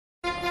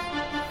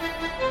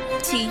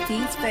T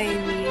Beats,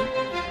 baby.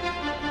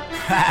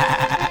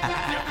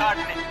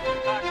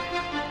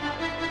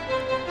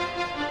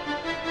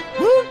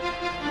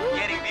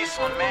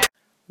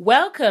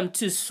 Welcome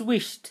to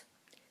Swished.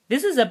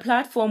 This is a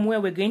platform where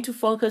we're going to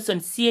focus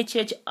on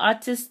CHH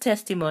artist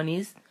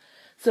testimonies.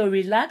 So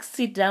relax,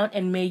 sit down,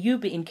 and may you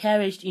be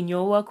encouraged in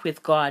your work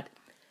with God.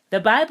 The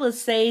Bible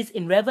says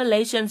in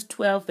Revelations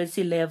 12 verse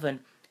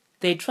 11,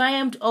 they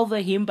triumphed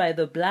over him by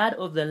the blood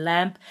of the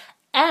Lamb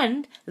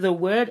and the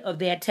word of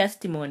their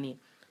testimony.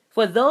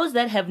 For those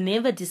that have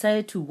never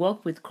decided to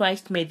walk with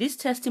Christ, may this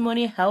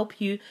testimony help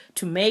you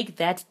to make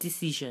that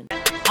decision.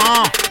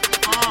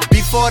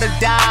 Before the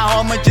die,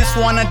 I'ma just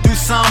wanna do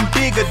something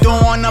bigger.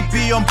 Don't wanna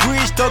be on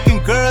bridge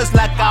talking girls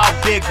like how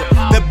bigger.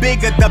 The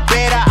bigger the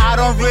better, I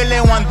don't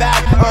really want that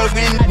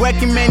urban.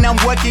 Working man, I'm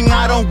working,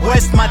 I don't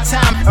waste my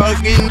time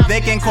urban. They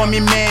can call me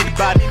mad,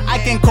 but I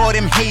can call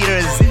them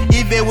haters.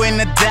 Even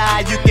when I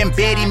die, you can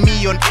bury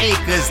me on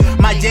acres.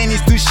 My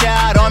journey's too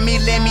short on me,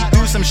 let me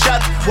do some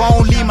shots.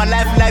 Won't live my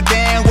life like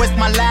that, waste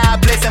my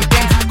life, play some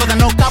games. Cause I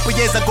know a couple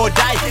years ago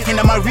die, and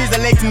my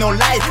reason like no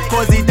lie.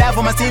 Cause he died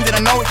for my sins and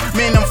I know it.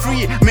 Man, I'm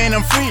free, man,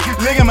 I'm free.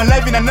 Look at my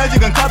life and I know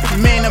you can copy.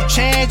 Man, I'm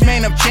changed,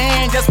 man, I'm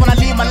changed. Just wanna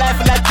live my life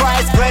like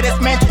Christ.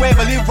 Greatest man to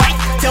ever live right.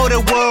 Tell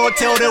the world,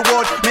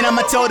 man,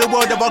 I'ma tell the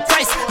world about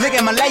Christ. Look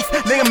at my life,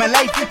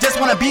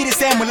 just wanna be the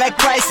same with like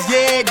Christ.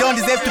 Yeah, don't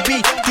deserve to be,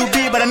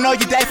 but I know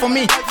you died for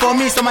me, so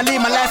I'ma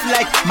live my life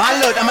like my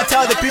Lord. I'ma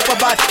tell the people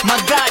about my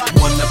God.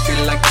 Wanna be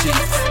like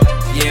Jesus,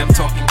 yeah, I'm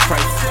talking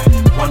Christ.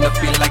 Wanna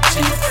be like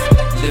Jesus,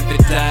 live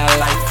it, die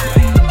life.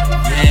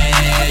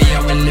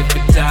 Yeah, we live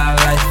it, die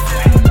life.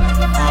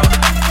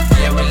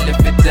 Yeah, we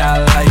live it,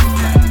 die life.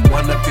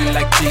 Wanna be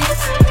like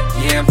Jesus,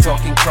 yeah, I'm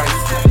talking Christ.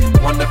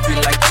 Wanna be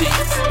like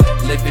Jesus,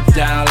 live it,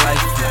 die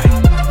life.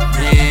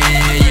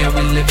 Yeah,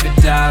 we live it,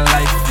 die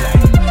life.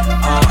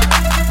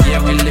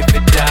 Yeah, we live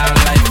it, die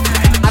life.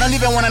 I don't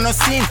even wanna know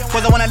sin,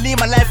 cause I wanna live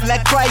my life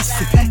like Christ.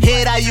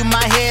 Hater, you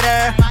my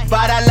hater,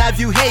 but I love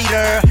you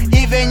hater.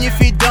 Even if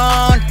you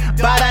don't,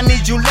 but I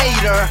need you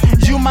later.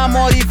 You my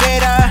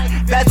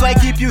motivator, that's why I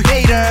keep you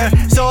hater.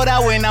 So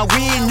that when I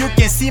win, you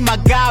can see my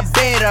God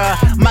better.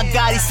 My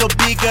God is so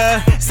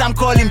bigger, some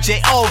call him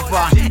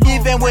Jehovah.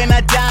 Even when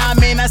I die,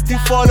 man, I still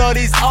follow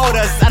these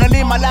orders. I don't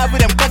live my life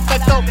with them,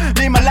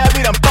 live my life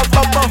with them,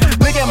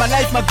 Look at my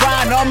life, my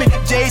grind on me.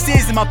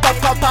 JC's my pop.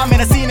 Man,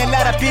 I seen a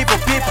lot of people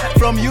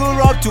from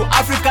Europe to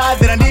Africa.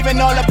 They don't even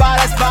know about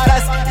us.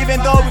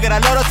 Even though we got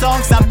a lot of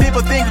songs, some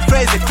people think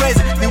we're crazy.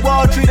 The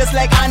world treat us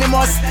like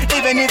animals,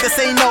 even if they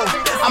say no.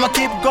 I'ma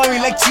keep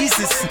going like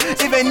Jesus,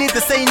 even if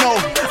they say no.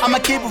 I'ma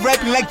keep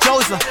rapping like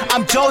Joseph.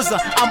 I'm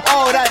Joseph, I'm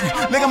all that.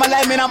 Look at my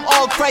life, man, I'm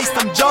all Christ.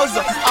 I'm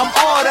Joseph, I'm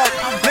all that.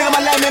 Look at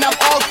my life, man, I'm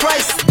all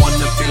Christ.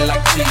 Wanna be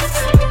like Jesus,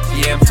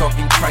 yeah, I'm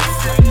talking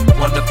Christ.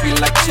 Wanna be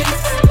like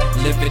Jesus,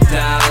 live it,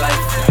 die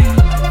life.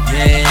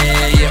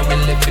 Yeah, we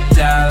live it,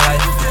 die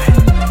life.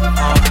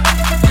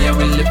 Yeah,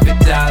 we live it,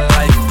 die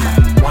life.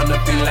 Wanna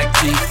be like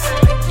Jesus,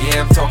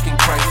 yeah, I'm talking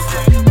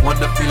Christ.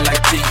 Wanna be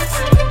like Jesus,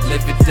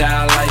 live it,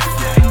 die life.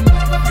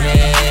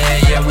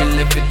 Yeah, we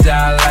live it,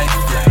 die life.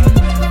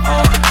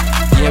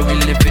 Yeah, we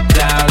live it,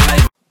 die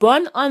life.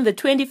 Born on the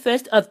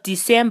 21st of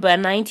December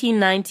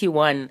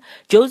 1991,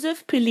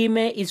 Joseph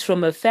Pilime is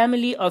from a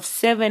family of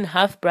 7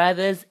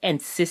 half-brothers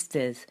and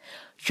sisters.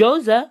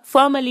 Joseph,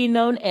 formerly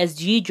known as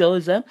G.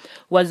 Joseph,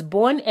 was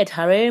born at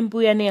Harare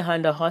Mbuyane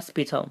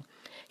Hospital.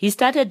 He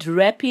started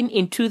rapping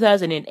in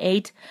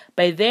 2008.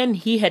 By then,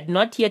 he had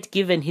not yet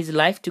given his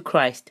life to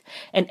Christ.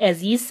 And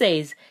as he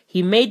says,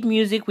 he made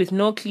music with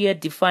no clear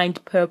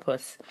defined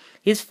purpose.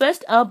 His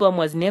first album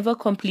was never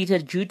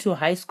completed due to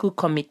high school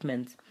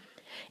commitments.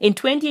 In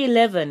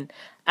 2011,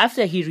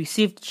 after he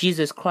received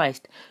Jesus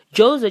Christ,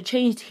 Joseph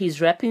changed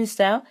his rapping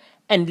style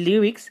and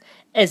lyrics,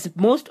 as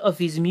most of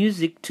his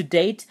music to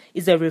date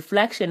is a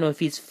reflection of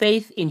his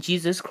faith in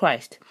Jesus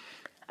Christ.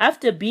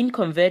 After being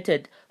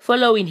converted,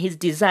 following his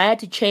desire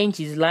to change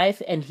his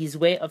life and his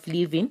way of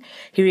living,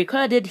 he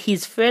recorded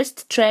his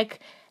first track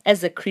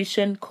as a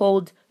Christian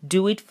called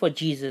Do It for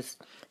Jesus.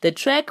 The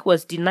track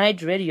was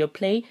denied radio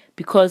play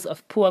because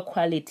of poor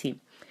quality.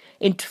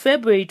 In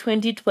February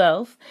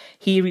 2012,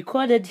 he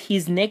recorded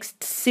his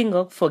next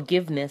single,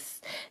 Forgiveness.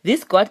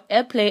 This got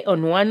airplay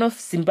on one of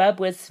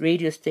Zimbabwe's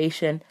radio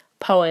station,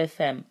 Power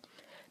FM.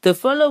 The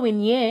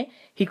following year,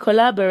 he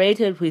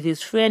collaborated with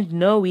his friend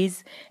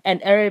Noise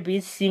and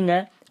Arabic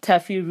singer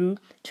Tafiru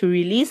to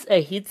release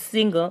a hit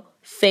single,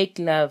 Fake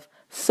Love.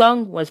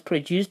 Song was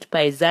produced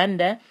by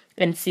Xander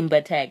and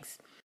Simba Tags.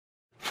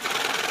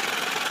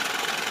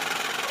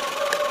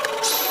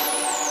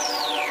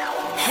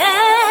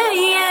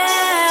 Hey,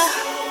 yeah.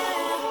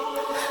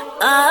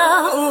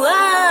 Oh, wow.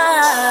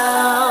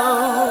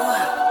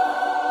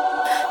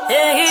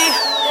 Hey.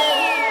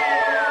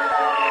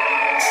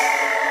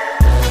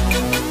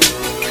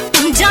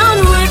 I'm done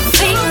with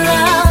fake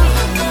love,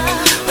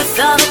 with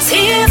all the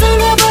tears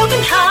and the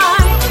broken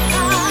heart.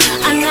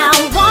 I now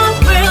want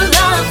real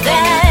love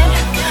that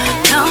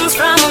comes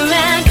from a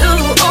man who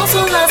also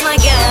loves my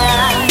God.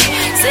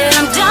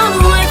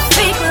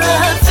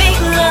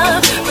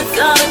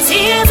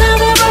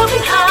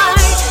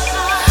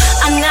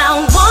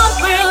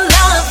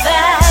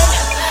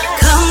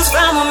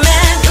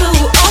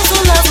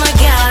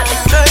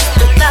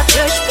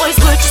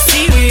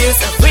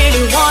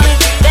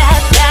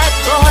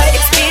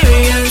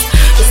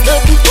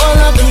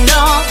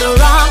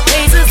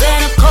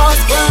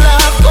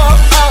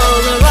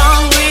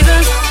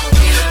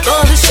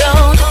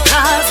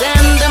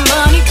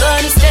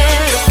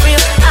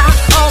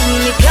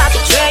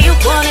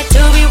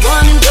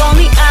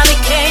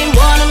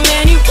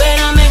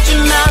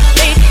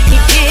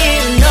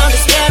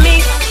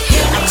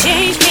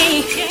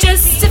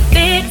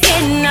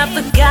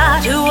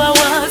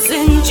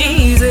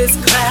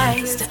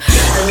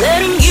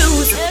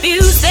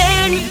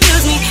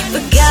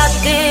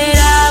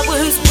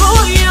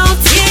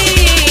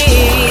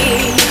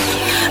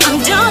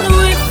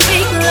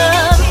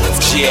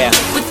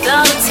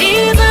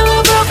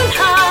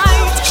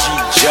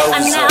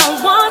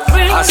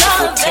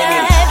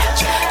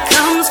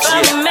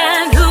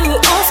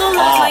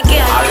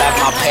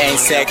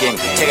 second.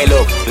 Take a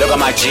look at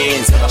my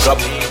jeans.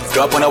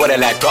 Drop on the way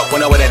that, drop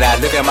on the way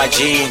that. Look at my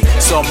jeans.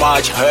 So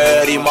much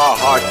hurt in my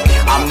heart.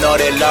 I'm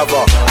not a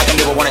lover. I can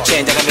never wanna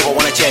change.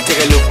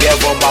 Take a look there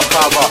for my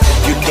cover.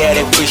 You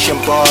dead a Christian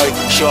boy.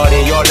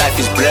 Shorty, your life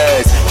is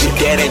blurred. You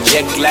dead a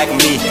jack like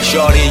me.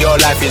 Shorty, your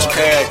life is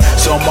cursed.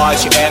 So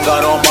much anger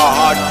on my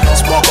heart.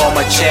 Smoke on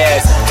my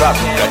chest.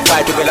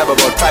 Try to be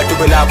lovable. Try to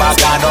be loved. I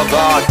got no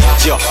God.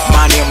 Yo,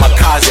 money my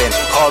cousin.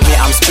 Hold me,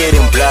 I'm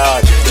spitting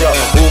blood. Yo,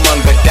 woman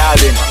got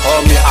darling.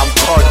 Hold me, I'm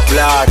cold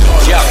blood.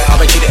 Yeah,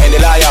 I'm a cheater and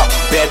a liar.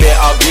 Baby,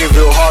 I'll give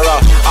you horror.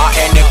 I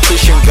ain't a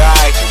Christian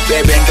guy.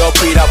 Baby, don't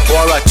quit up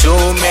borrow. Too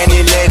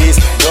many ladies.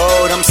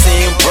 Lord, I'm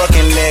seeing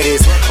broken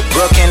ladies.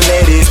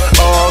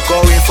 All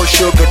going for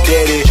sugar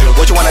daddy.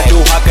 What you wanna do?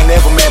 I can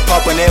never man.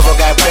 Papa never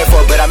got pray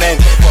for better men.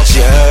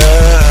 Yeah,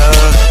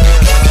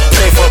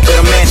 pray for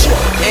better men.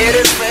 It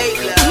is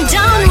fake love. I'm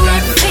done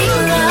with fake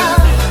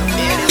love.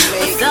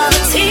 With all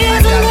the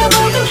tears and the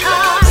broken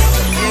heart.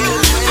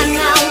 I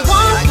now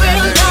want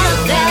real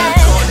love that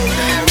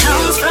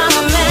comes from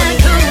a man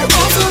who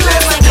also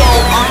loves my girl.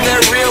 I'm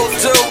that real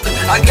dude.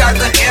 I got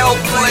the L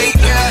plate.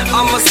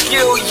 I'ma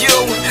skill you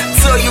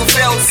till you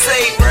felt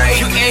safe.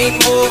 You ain't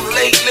moved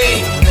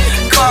lately.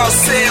 Car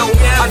sale,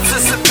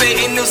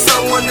 anticipating if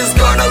someone is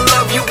gonna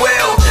love you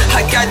well.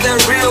 I got that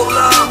real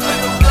love.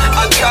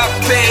 I got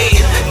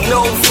paid.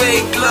 No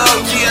fake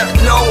love, yeah,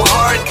 no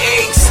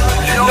heartaches.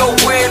 No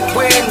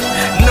win-win,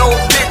 no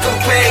pick and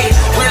pay.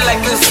 We're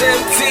like the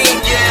same team,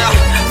 yeah,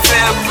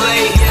 fair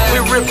play. We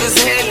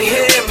represent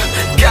him,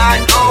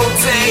 got all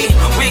day.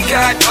 We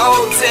got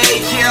all day,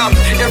 yeah.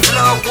 If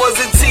love was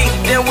a team,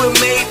 then we're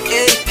made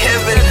in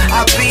heaven.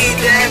 I be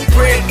that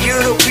print, you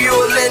the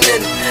pure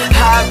linen.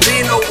 I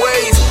be no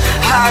ways,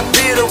 I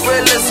be the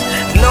realest.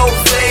 No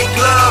fake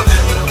love,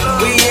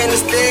 we in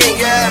this thing,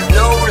 yeah.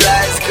 No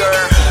lies,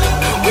 girl,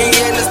 we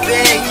in this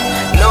thing.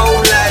 No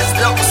lies,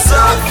 no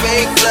some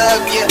fake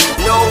love, yeah.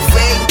 No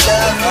fake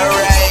love,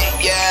 alright,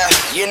 yeah.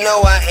 You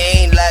know I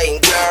ain't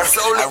lying, girl.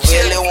 I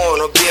really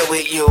wanna be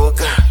with you,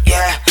 girl.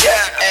 Yeah,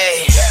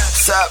 hey,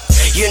 sup?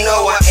 You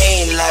know I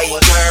ain't lying,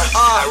 girl.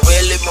 I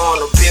really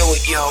wanna be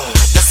with you.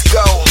 Let's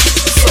go.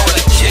 So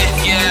legit,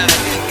 yeah.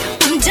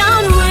 I'm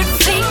done with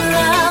fake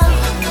love.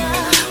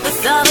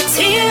 With all the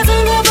tears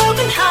and the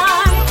broken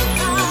heart.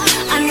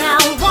 I now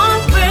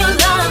want real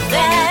love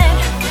that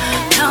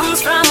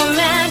comes from a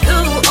man who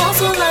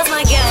also loves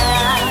my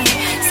girl.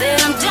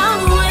 Said I'm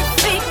done with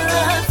fake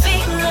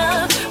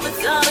love.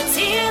 With all the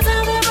tears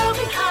and the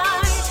broken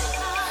heart.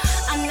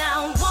 I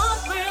now want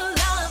real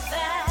love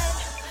that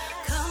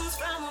comes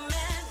from a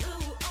man who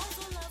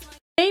also loves my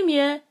girl. Same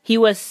year, he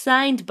was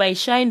signed by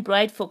Shine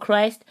Bright for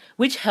Christ,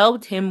 which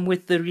helped him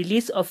with the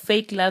release of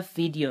Fake Love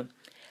video,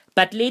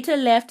 but later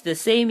left the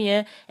same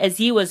year as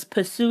he was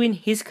pursuing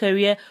his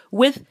career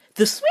with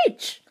The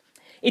Switch.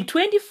 In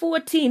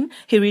 2014,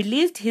 he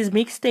released his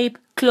mixtape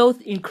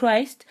Clothed in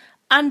Christ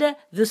under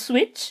The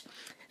Switch.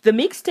 The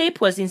mixtape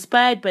was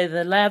inspired by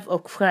the love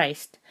of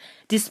Christ.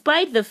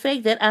 Despite the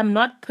fact that I'm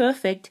not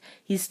perfect,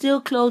 he still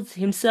clothes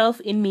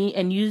himself in me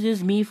and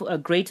uses me for a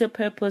greater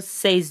purpose,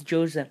 says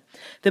Joza.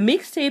 The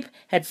mixtape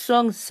had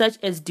songs such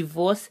as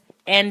Divorce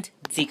and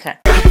Zika.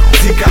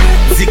 Zika,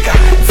 Zika,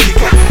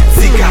 Zika,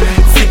 Zika,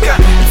 Zika,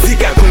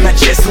 Zika, kuna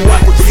Yesu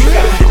wako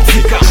Zika,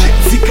 Zika,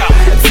 Zika,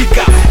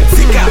 Zika,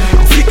 Zika,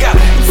 Zika,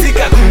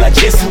 Zika, kuna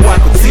Yesu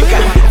wako Zika,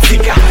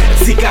 Zika,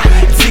 Zika,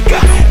 Zika,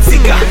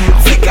 Zika,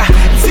 Zika,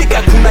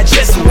 Zika, kuna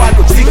Yesu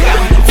wako Zika,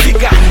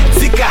 Zika,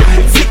 Zika,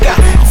 Zika,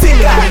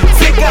 Zika,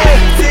 Zika,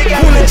 Zika,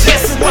 kuna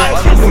Yesu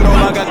wako. Muno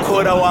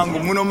magakora wangu,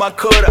 muno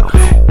makora.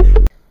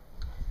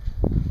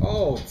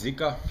 Oh,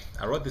 Zika.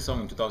 I wrote this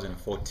song in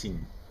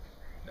 2014.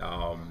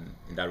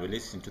 And I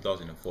released in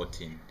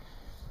 2014.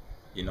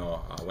 You know,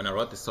 when I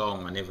wrote the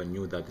song, I never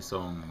knew that the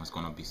song was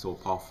gonna be so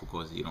powerful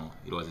because it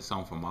was a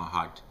song from my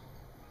heart.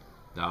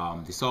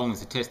 The song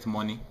is a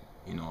testimony.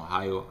 You know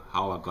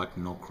how I got to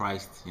know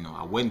Christ. You know,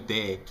 I went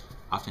there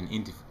after an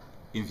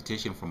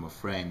invitation from a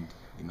friend.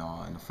 You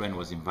know, and a friend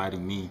was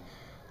inviting me,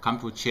 come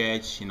to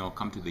church. You know,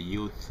 come to the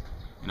youth.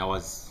 And I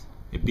was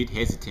a bit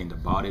hesitant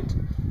about it.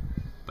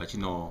 But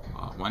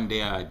one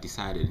day I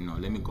decided,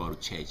 let me go to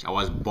church. I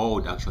was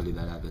bored actually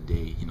that other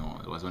day.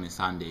 It was on a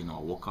Sunday. I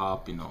woke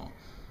up.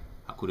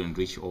 I couldn't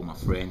reach all my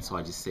friends, so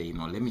I just say,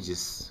 let me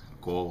just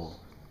go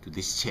to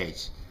this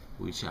church,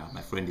 which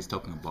my friend is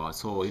talking about.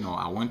 So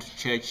I went to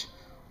church.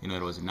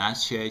 It was a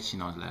nice church.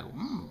 I was like,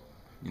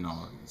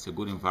 it's a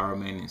good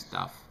environment and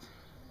stuff.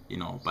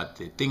 But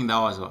the thing that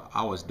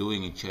I was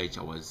doing in church,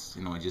 I was,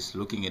 just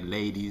looking at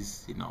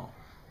ladies.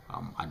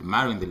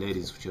 Admiring the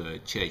ladies of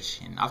church,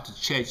 and after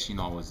church,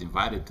 I was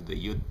invited to the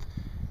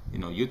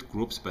youth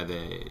groups by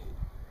the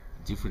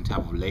different type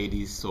of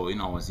ladies. So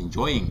I was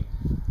enjoying,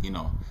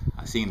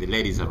 seeing the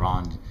ladies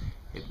around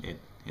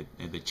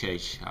at the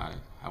church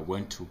I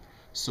went to.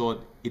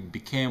 So it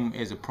became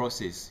as a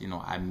process.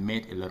 I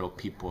met a lot of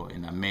people,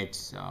 and I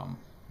met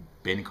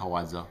Ben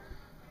Kawaza,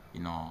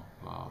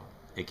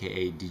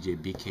 aka DJ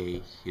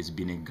BK. He's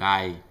been a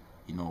guy,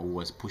 who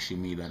was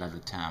pushing me that at the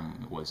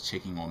time, was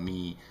checking on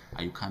me.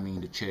 Are you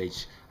coming to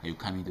church? Are you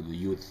coming to the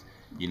youth?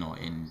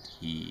 And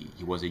he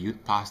was a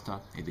youth pastor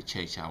at the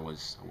church I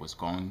was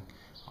going.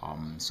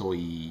 So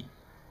he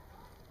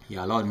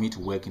allowed me to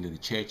work into the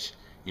church.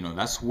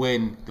 That's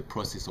when the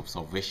process of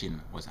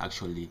salvation was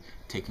actually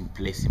taking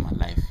place in my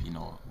life.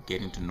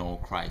 Getting to know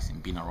Christ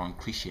and being around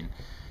Christian.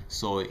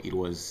 So it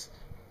was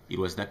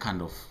that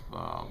kind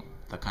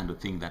of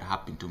thing that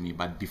happened to me.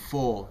 But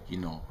before,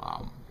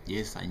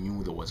 yes, I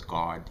knew there was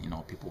God.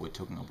 People were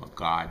talking about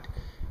God.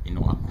 I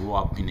grew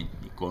up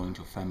going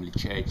to a family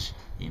church,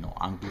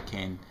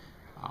 Anglican.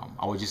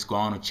 I was just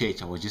going to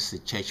church. I was just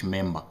a church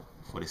member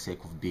for the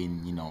sake of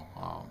being,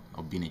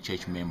 a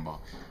church member,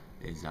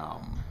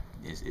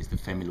 as the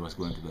family was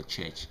going to the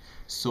church.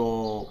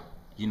 So,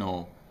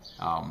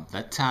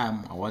 that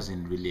time I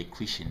wasn't really a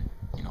Christian.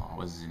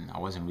 I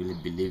wasn't really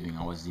believing.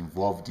 I was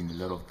involved in a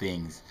lot of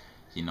things.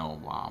 In a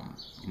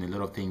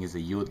lot of things as a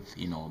youth.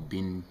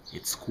 Being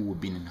at school,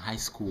 being in high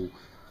school.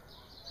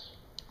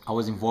 I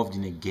was involved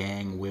in a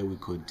gang where we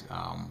could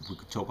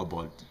talk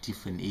about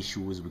different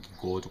issues. We could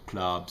go to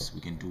clubs. We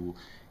can do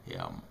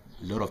a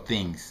lot of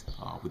things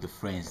with the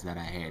friends that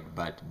I had.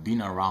 But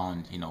being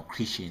around,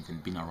 Christians,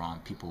 and being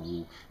around people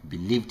who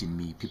believed in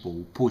me, people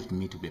who pushed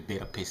me to be a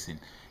better person,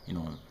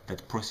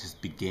 that process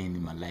began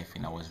in my life,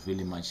 and I was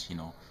really much,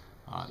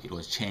 it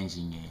was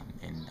changing,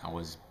 and I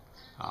was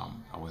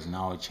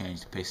now a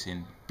changed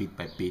person, bit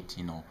by bit,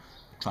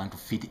 trying to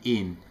fit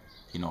in.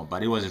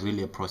 But it was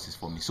really a process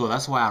for me. So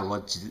that's why I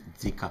wrote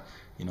Zika.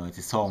 It's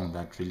a song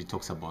that really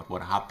talks about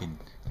what happened.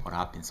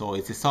 So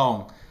it's a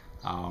song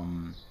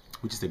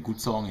which is a good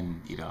song,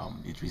 and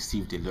it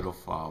received a lot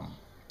of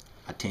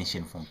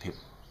attention from people.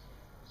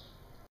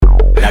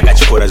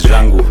 Nakachikora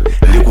zvangu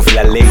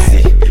ndikufila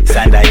lazy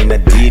sanda ina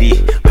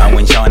diri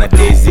pamwe nchawana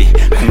daisy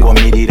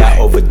kungomirira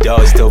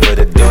overdosed over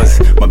the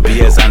dose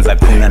mabeers hanza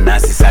kuna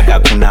nasi saka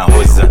kuna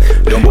hoza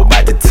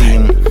ndombobata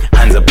team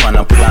hands upon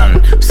a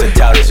plan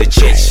usataure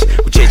zvechurch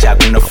kuchechi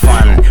hakuna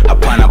fun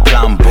hapana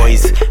plan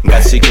boys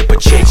ngasvike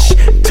pachurch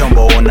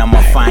tomboona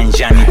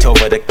mafanjani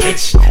tova the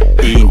catch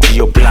iyi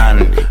ndiyo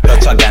plan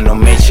ndotsvaga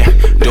nomecha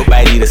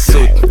ndobairira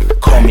suit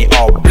call me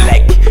all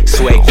black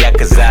swag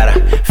yakazara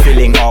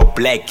feeling all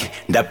black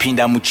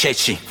ndapinda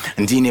muchechi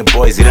ndine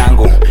boys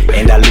rangu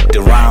and I looked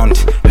around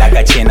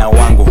ndakachena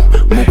wangu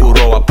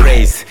mukurowa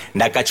praise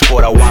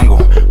ndakachikora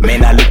wangu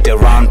man I looked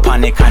around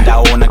pane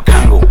kandaona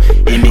kangu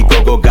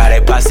imigogo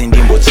gare pasi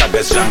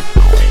ndimbotsvaga zvangu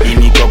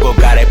imigogo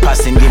gare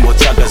pasi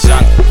ndimbotsvaga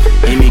zvangu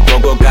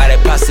imigogo gare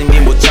pasi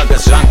ndimbotsvaga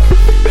zvangu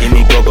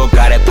imigogo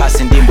gare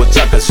pasi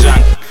ndimbotsvaga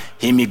zvangu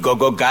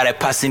imigogo gare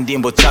pasi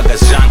ndimbotsvaga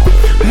zvangu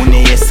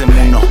mune yese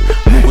muno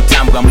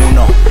mukutambwa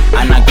muno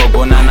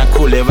anagogo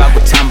nanakule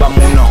vakutamba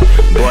muno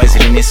boys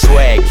rine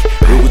swag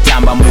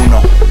rikutamba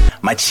muno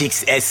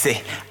machicks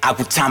ese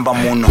akutamba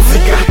muno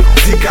zika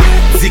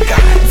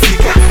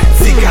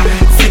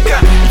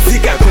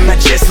kuna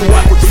Jesu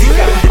wako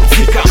zika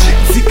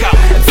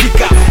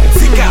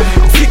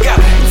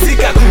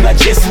kuna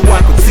Jesu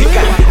wako zika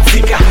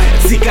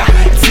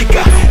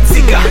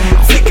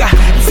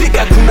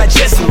kuna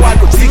Jesu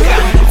wako zika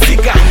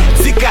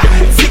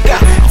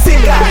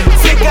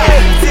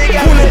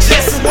kuna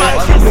Jesu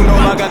wako muno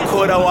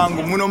magakora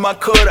wangu muno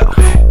makora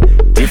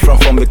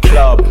different from the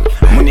club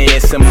mune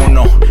yese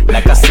muno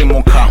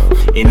nakasimuka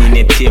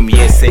inine team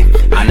yese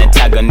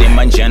anataga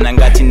nemanjana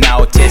ngati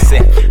nawo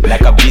tese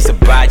nakabisa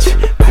batch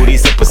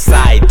kurisa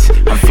beside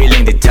I'm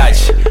feeling the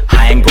touch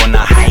I ain't gonna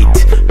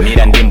hide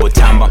mira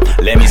ndimbotamba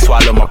let me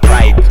swallow my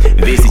pride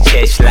this is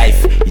church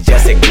life it's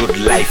just a good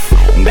life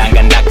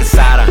ndanga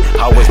ndakasara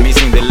I was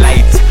missing the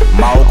light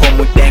maoko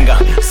mutenga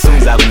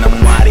sumza kuna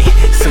mwari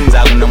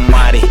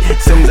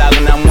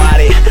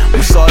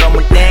musoro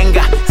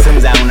mutenga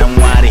sumza kuna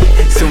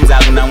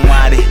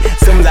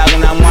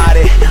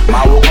mwari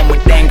maoko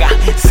mutenga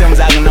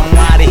sumza kuna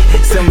mwari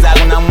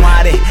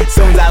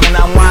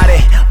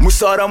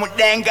musoro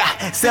mutenga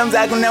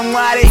sumza kuna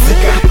mwari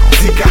zika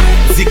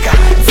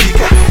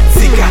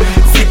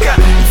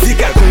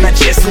kuna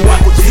Jesu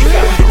wako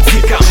zika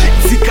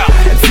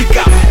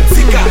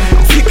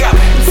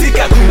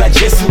kuna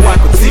Jesu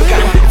wako zika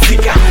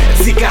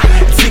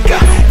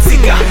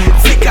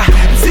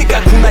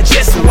kuna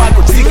Jesu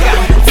wako zika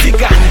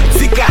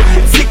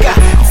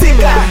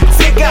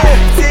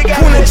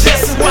kuna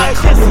Jesu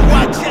wako.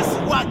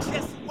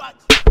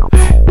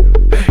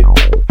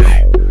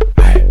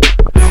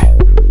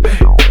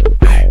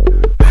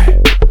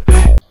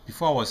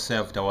 Before I was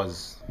saved, I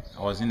was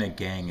in a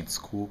gang at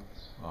school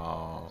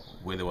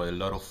where there were a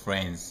lot of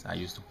friends I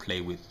used to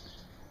play with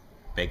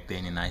back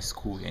then in high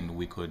school, and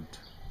we could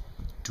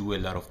do a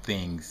lot of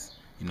things,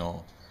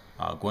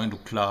 going to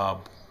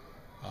club,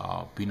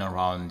 being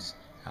around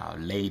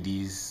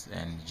ladies,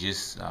 and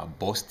just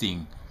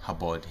boasting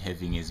about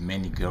having as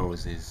many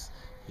girls as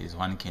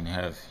one can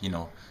have,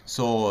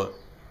 So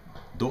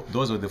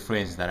those were the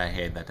friends that I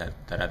had that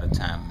at the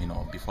time,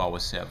 before I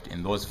was saved,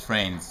 and those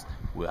friends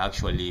were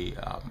actually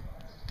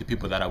the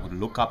people that I would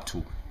look up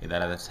to at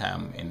that other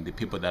time, and the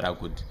people that I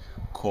could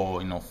call,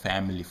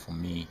 family for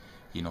me,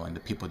 and the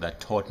people that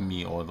taught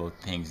me all those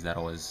things that I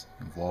was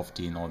involved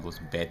in, all those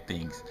bad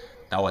things.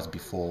 That was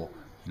before,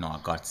 I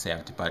got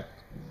saved. But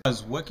I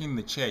was working in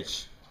the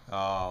church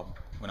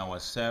when I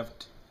was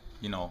saved.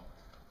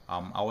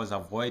 I was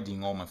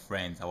avoiding all my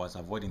friends. I was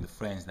avoiding the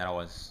friends that I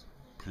was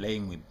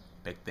playing with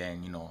back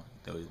then.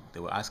 They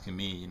were asking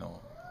me,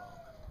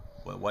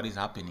 what is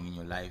happening in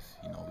your life?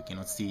 We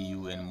cannot see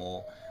you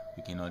anymore.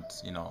 We cannot,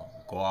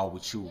 go out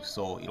with you.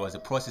 So it was a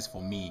process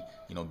for me,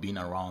 being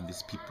around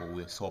these people who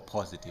were so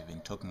positive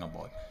and talking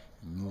about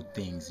new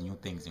things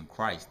in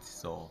Christ.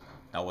 So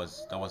that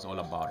was all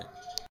about it.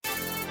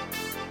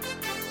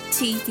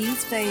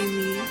 TD's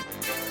baby.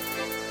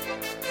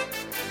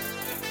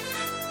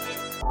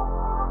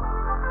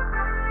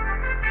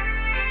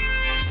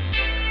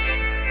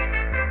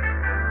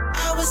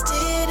 I was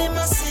dead in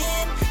my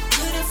sin,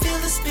 couldn't feel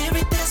the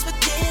spirit that's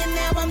within.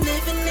 Now I'm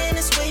living in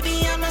it's way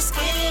beyond my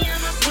skin.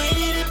 Where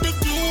did it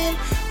begin?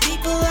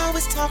 People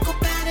always talk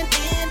about an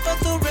end, but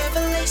the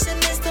revelation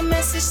is the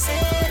message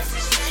says.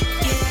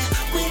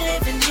 Yeah, we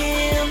live in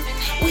Him,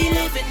 we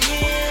live in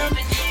Him.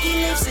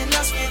 He lives in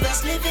us, with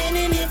us living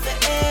in Him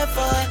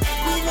forever.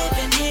 We live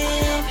in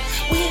Him,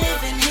 we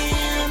live in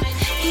Him.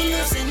 He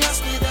lives in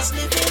us, with us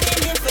living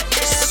in Him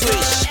forever.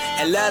 Switch.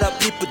 A lot of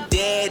people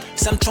dead,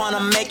 some trying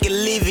to make a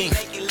living.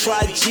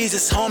 Try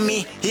Jesus,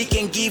 homie, He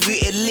can give you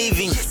a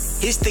living.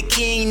 He's the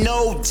king,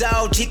 no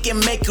doubt, He can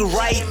make it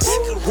right.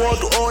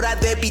 World order,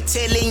 they be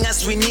telling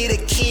us we need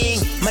a king.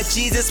 My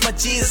Jesus, my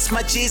Jesus,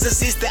 my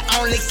Jesus is the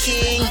only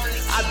king.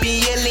 I've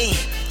been yelling,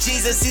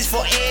 Jesus is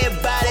for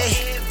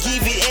everybody.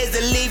 Give it as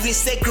a living,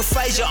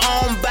 sacrifice your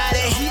own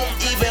body.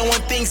 Even when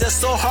things are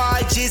so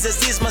hard,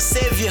 Jesus is my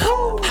savior.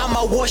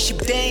 I'ma worship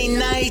day and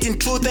night in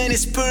truth and in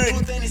spirit.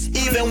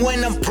 Even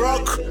when I'm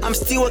broke, I'm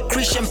still a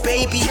Christian,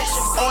 baby.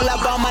 All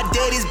about my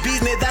daddy's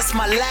business, that's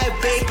my life,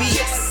 baby.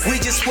 We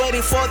just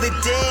waiting for the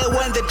day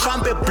when the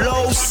trumpet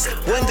blows,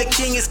 when the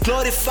king is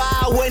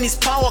glorified, when his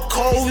power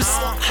goes.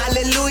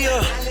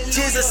 Hallelujah,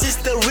 Jesus is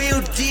the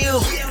real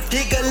deal.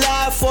 He got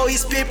life for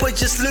his people,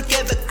 just look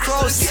at the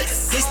cross.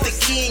 He's the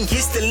king,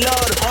 he's the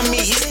Lord,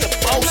 homie, he's the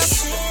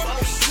boss.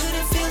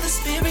 Couldn't feel the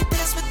spirit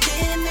that's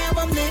within.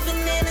 Now I'm living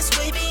in it's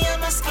way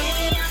beyond my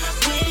skin.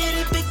 Where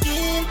did it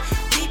begin?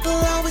 People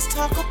always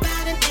talk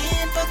about an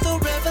end, but the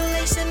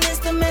revelation is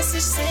the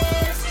message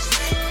says.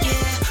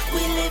 Yeah,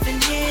 we live in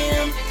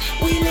Him,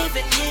 we live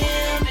in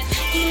Him.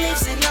 He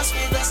lives in us,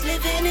 with us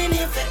living in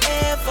Him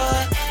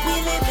forever. We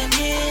live in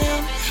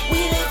Him,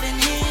 we live in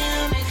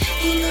Him.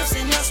 He lives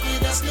in us,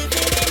 with us living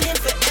in Him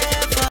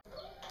forever.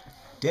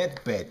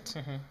 Deathbed.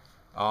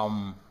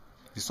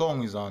 The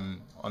song is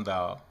on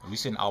the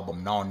recent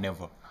album Now or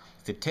Never.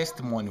 It's a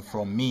testimony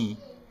from me,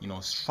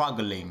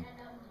 struggling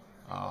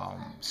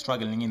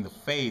in the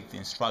faith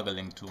and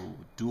struggling to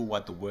do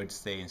what the words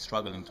say and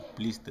struggling to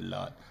please the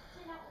Lord.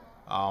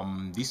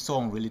 This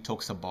song really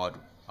talks about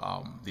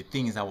the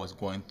things I was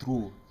going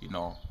through,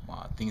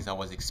 things I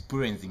was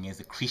experiencing as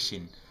a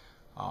Christian.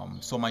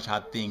 So much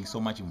hard things, so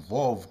much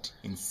involved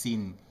in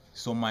sin,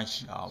 so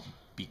much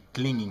be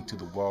clinging to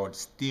the world,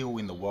 still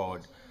in the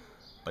world,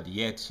 but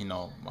yet,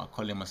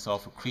 calling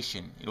myself a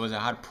Christian. It was a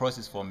hard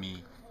process for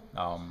me.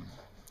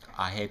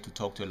 I had to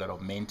talk to a lot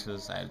of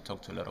mentors. I had to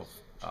talk to a lot of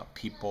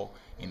people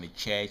in the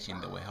church,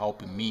 and they were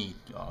helping me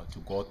to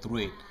go through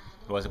it.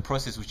 It was a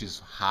process which is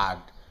hard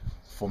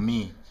for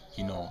me.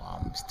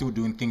 I'm still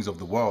doing things of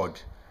the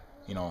world,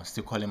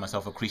 still calling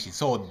myself a Christian.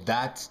 So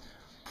that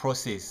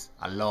process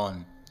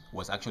alone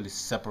was actually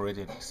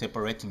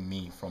separating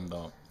me from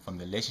the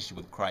relationship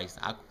with Christ.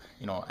 At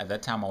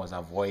that time I was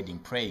avoiding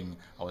praying.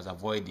 I was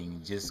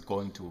avoiding just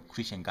going to a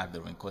Christian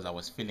gathering because I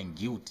was feeling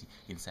guilty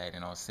inside,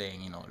 and I was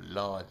saying,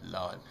 Lord,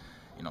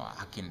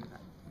 I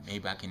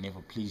can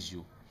never please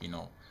you,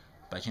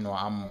 But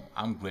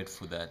I'm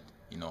grateful that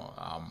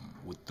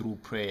through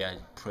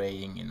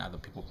praying and other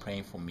people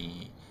praying for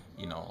me,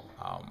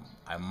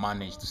 I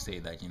managed to say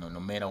that no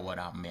matter what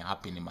may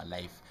happen in my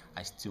life,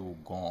 I still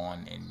go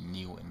on and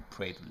kneel and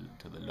pray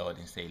to the Lord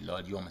and say,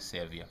 Lord, you're my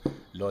savior.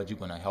 Lord, you're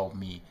gonna help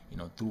me,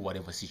 through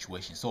whatever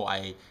situation. So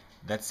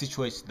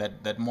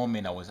that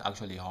moment, I was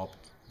actually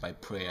helped by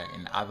prayer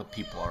and other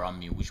people around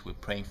me which were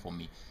praying for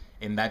me.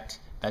 And that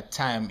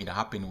time, it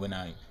happened when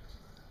I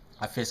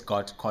first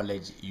got to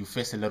college. You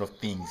face a lot of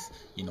things,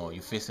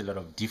 you face a lot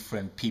of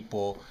different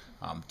people,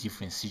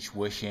 different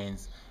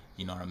situations.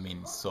 You know what I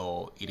mean?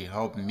 So it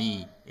helped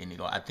me, and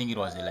I think it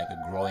was like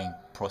a growing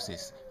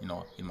process,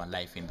 in my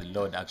life, and the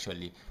Lord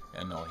actually,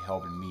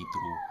 helped me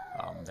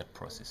through that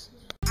process.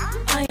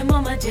 I am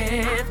on my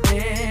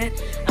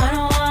deathbed. I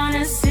don't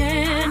wanna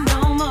sin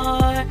no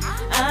more.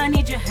 I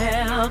need your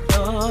help,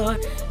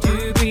 Lord,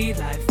 to breathe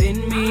life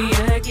in me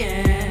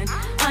again.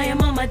 I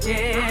am on my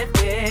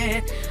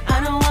deathbed.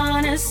 I don't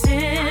wanna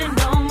sin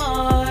no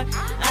more.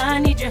 I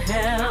need your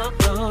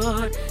help,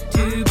 Lord,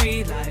 to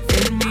breathe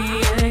life in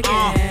me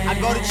again. I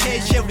go to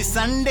church every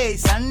Sunday.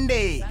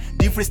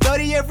 Different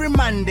story every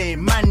Monday.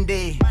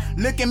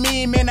 Look at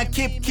me, man, I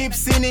keep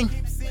sinning.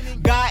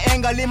 Got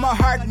anger in my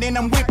heart, then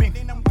I'm whipping.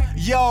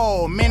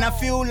 Yo, man, I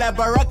feel like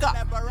Baraka.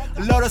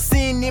 A lot of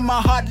sin in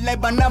my heart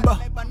like Banaba.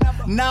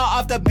 Now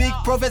after big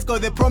prophets, cause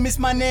they promise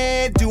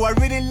money. Do I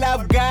really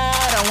love God?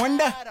 I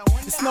wonder.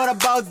 It's not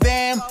about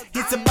them,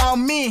 it's about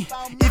me.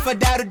 If I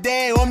die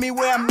today, on me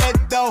where I'm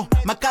at though.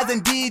 My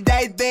cousin D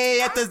died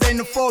there after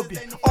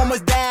xenophobia.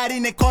 Almost died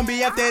in a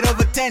combi after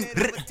over 10.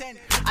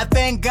 I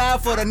thank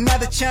God for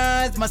another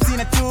chance. My sin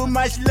had too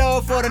much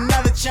love for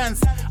another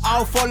chance.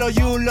 I'll follow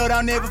you, Lord,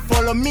 I'll never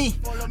follow me.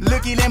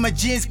 Looking at my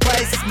jeans,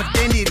 Christ is my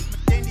identity.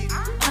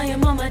 I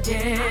am on my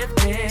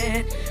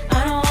deathbed.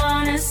 I don't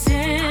wanna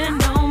sin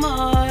no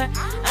more.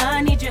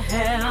 I need your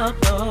help,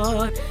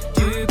 Lord,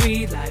 to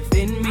breathe life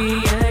in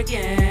me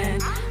again.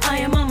 I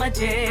am on my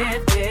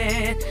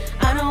deathbed.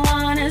 I don't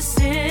wanna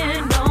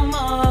sin no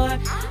more.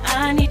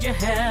 I need your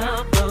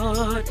help,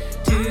 Lord,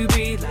 to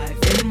breathe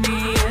life in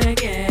me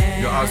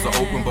again. Your eyes are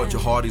open, but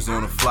your heart is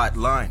on a flat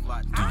line.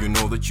 Do you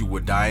know that you were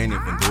dying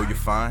even though you're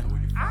fine?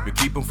 You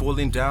keep on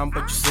falling down,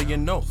 but you're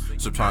saying no.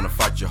 So trying to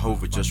fight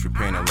Jehovah, just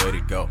repent and let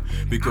it go.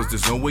 Because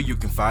there's no way you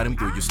can fight him,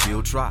 though you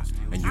still try.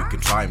 And you can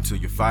try him till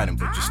you fight him,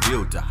 but you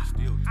still die.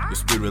 Your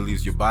spirit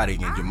leaves your body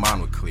and your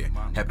mind will clear.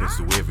 Happens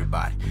to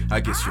everybody, I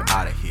guess you're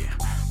out of here.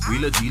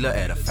 Wheeler dealer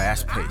at a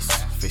fast pace.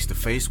 Face to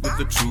face with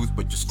the truth,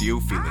 but you're still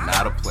feeling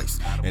out of place.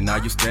 And now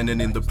you're standing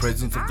in the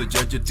presence of the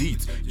judge of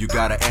deeds. You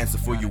gotta answer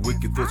for your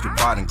wicked thoughts, your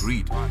pride and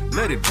greed.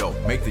 Let it go,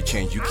 make the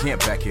change, you can't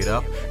back it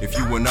up. If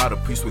you were not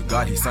at peace with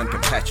God, his son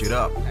can patch it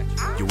up.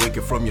 You're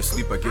waking from your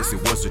sleep, I guess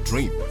it was a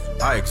dream.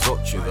 I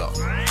exalt you though,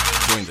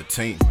 join the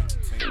team.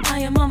 I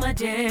am on my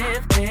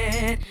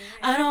deathbed.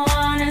 I don't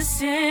wanna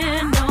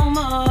sin no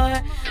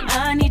more.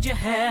 I need your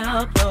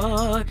help,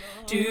 Lord,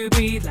 to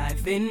breathe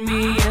life in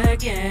me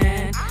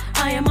again.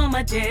 I am on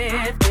my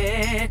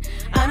deathbed.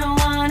 I don't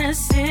wanna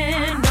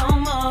sin no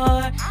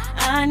more.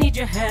 I need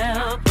your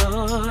help,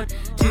 Lord,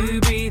 to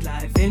breathe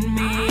life in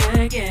me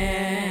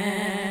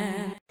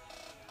again.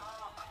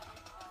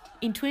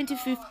 In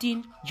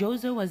 2015,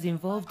 Joza was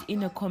involved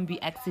in a combi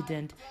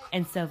accident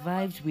and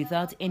survived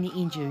without any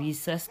injuries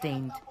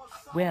sustained.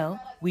 Well,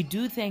 we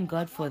do thank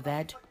God for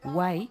that.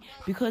 Why?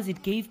 Because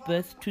it gave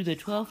birth to the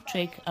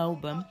 12-track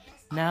album,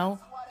 Now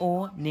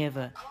or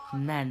Never,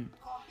 None.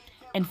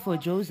 And for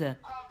Joza,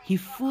 he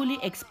fully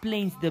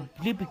explains the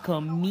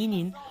biblical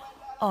meaning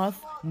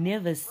of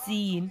never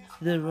seeing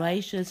the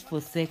righteous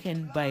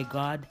forsaken by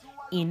God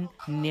in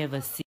never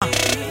see.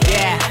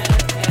 Yeah.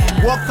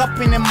 Woke up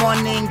in the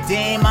morning,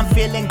 damn, I'm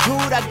feeling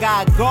good. I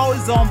got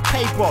goals on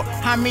paper,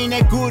 I'm in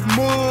a good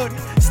mood.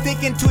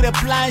 Sticking to the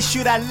plan,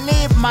 should I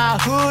leave my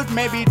hood?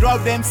 Maybe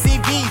drop them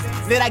CVs,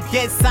 let I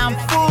get some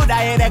food.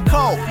 I had a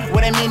call,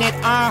 wait a minute,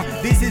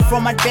 this is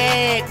from my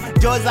dad.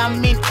 Joza,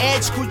 I'm in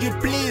age, could you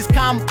please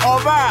come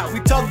over? We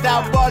talked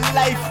about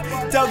life,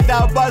 talked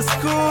about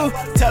school,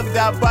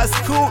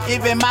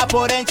 even my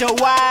potential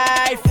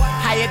wife.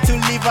 I had to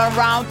leave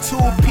around 2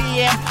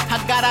 p.m. I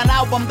got an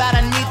album that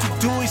I need to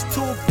do, it's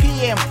 2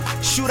 p.m.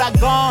 Should I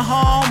go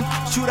home?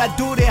 Should I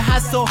do the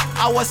hustle?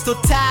 I was so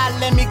tired,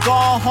 let me go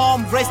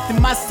home, rest in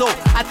my soul.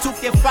 I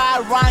took a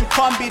 5-rand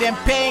combi, then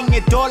paying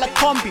 $1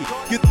 combi.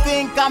 You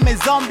think I'm a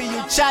zombie,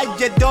 you charge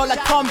 $1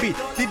 combi.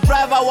 The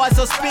driver was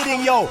so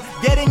speeding, yo,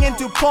 getting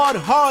into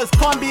potholes.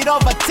 Combi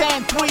over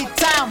 10, 3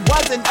 times,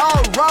 wasn't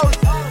all roads.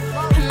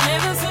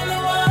 Never seen the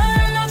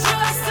one, no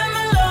trust in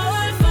the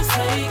Lord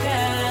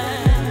forsaken.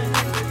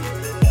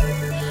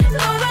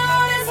 Though the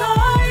Lord is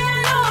holy,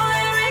 and all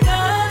every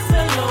God's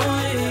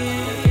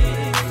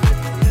lonely.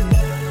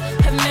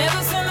 I've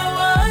never seen the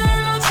one,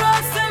 no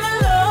trust in the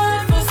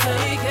Lord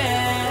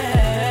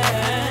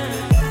forsaken.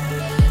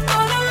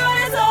 Though the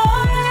Lord is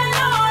holy, and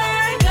all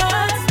every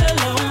God's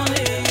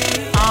lonely.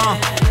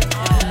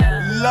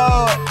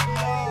 Lord,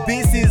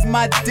 this is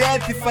my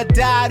death if I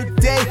die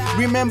today.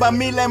 Remember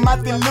me like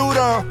Martin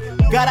Luther.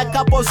 Got a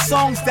couple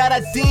songs that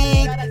I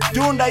did.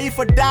 Dunda if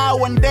I die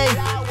one day.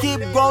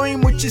 Keep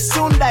going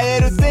Muchisunda.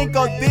 Had to think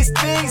of these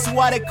things.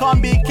 What a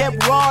combi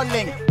kept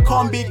rolling.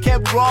 Combi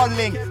kept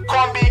rolling.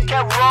 Combi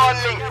kept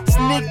rolling.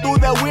 Sneak through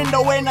the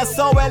window when I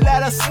saw a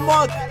lot of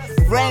smoke.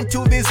 Ran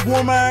to this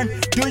woman,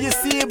 do you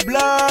see it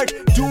blurred?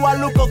 Do I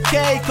look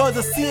okay? Cause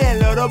I see a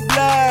lot of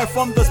blur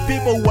from those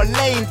people who are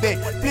laying there.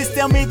 Please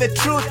tell me the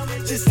truth.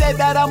 She said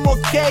that I'm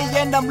okay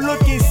and I'm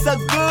looking so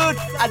good.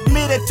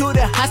 Admitted to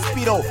the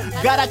hospital,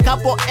 got a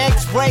couple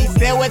x-rays.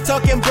 They were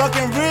talking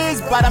broken ribs,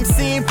 but I'm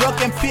seeing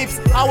broken pips.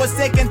 I was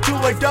taken to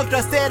a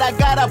doctor, said I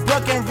got a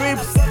broken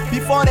ribs.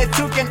 Before they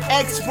took an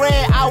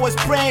x-ray, I was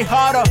praying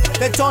harder.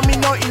 They told me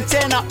no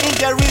internal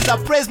injuries, I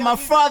praise my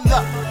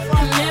Father.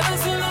 Never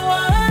seen the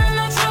one.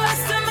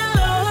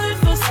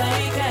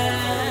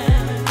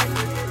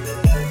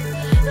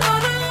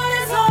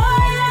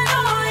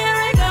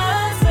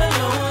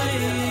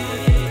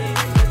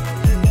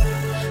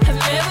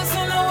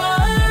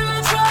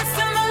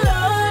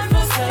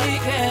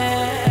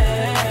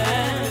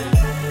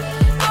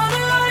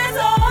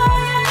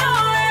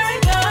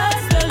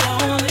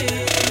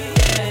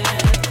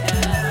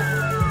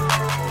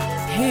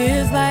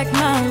 Like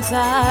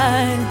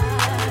mountainside,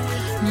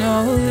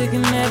 no, it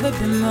can never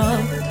be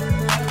moved.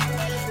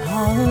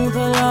 Oh,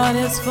 the Lord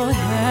is for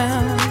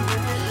him.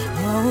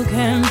 Who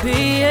can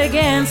be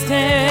against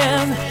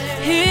him?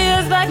 He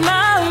is like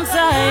Mount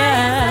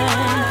Zion.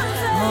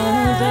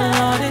 Oh, the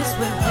Lord is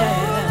with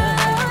him.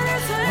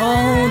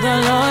 Oh, the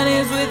Lord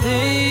is with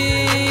him.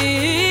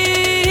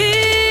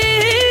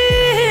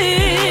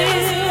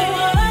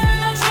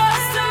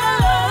 Trust in the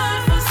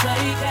Lord,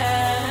 forsake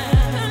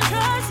him.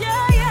 Trust,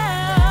 yeah,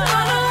 yeah.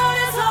 The Lord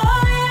is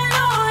holy, and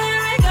oh, he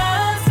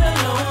regards the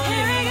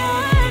lonely.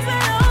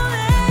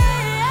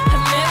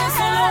 I've never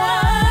seen no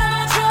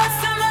one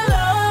trust in the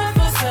Lord,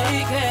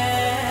 forsake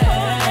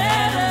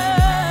him.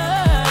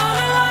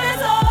 The Lord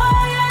is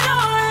holy, and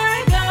oh, he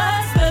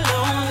regards the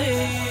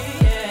lonely.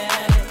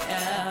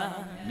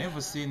 Yeah.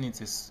 Never Seen It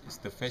is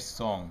the first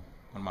song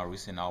on my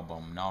recent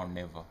album, Now or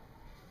Never.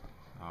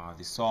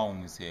 The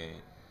song is a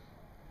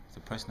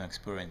personal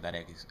experience that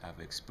I've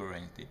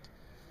experienced it.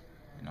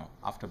 You know,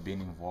 after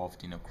being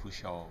involved in a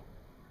crucial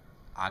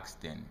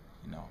accident,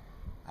 you know,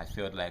 I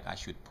felt like I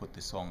should put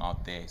the song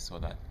out there so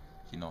that,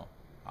 you know,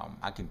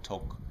 I can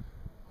talk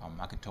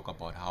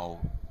about how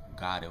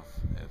God have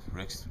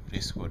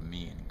rescued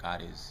me, and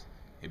God has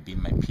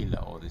been my pillar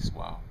all this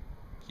while.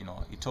 You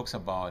know, it talks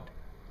about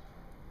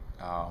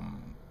how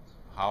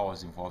I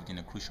was involved in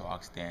a crucial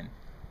accident,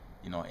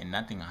 you know, and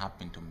nothing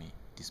happened to me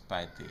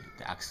despite the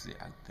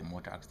accident, the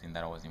motor accident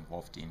that I was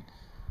involved in.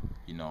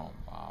 You know,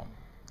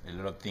 a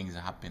lot of things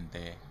happened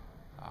there.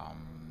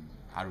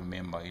 I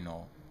remember, you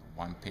know,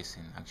 one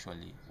person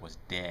actually was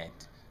dead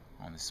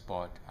on the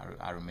spot.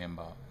 I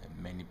remember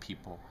many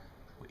people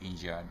were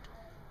injured,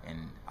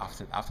 and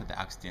after the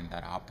accident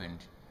that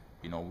happened,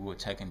 you know, we were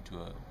taken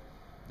to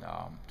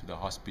the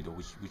hospital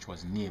which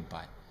was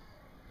nearby.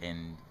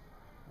 And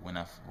when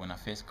I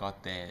first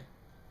got there,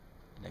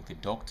 like, the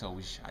doctor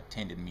which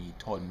attended me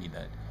told me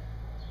that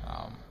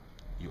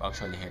you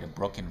actually had a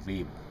broken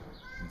rib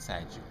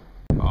inside you.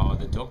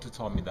 The doctor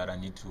told me that I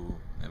need to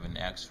have an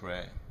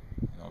X-ray,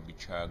 you know, be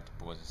checked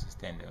because I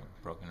sustained a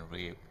broken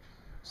rib.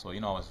 So, you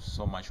know, I was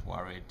so much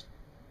worried.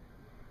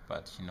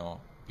 But, you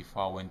know,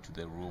 before I went to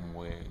the room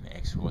where the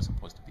X-ray was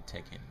supposed to be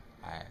taken,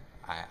 I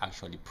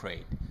actually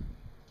prayed.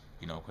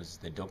 You know, because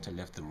the doctor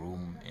left the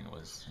room and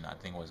was, you know, I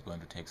think was going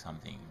to take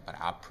something, but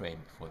I prayed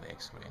before the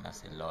X-ray and I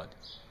said, Lord,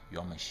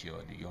 you're my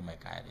shield, you're my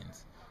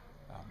guidance.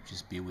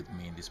 Just be with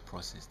me in this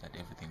process, that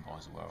everything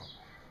goes well.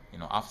 You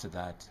know, after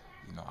that,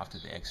 you know, after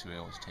the X-ray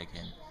was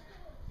taken,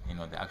 you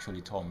know, they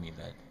actually told me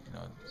that, you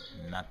know,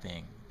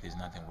 there's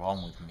nothing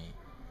wrong with me.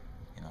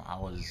 You know, I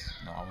was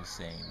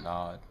saying,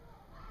 Lord,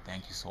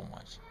 thank you so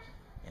much.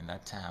 In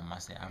that time, I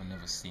said, I've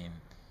never seen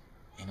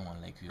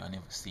anyone like you. I've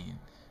never seen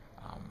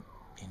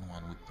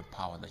anyone with the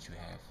power that you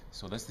have.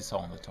 So that's the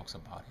song that talks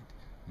about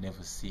it.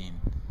 Never seen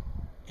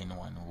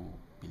anyone who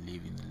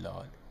believe in the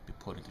Lord be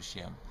put into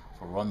shame.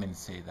 For Romans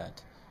say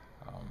that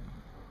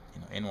you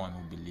know, anyone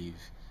who believe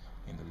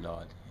in the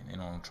Lord and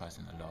anyone who trusts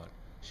in the Lord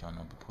shall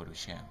not be put to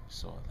shame.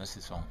 So that's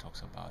the song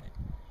talks about it.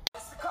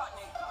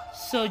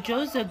 So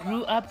Joseph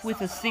grew up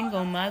with a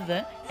single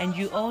mother, and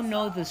you all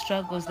know the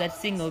struggles that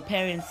single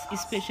parents,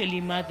 especially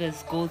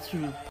mothers, go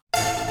through.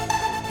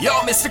 Yo,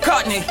 Mr.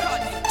 Courtney,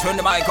 turn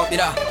the mic up, you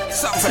know.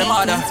 Something for the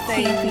mother.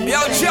 Yo,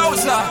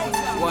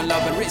 Joseph, one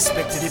love and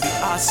respect to the big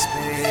aspect.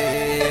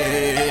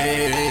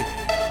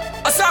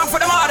 A song for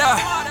the mother.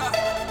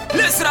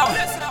 Listen up.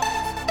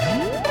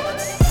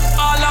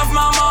 I love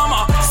my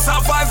mama.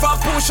 Survivor,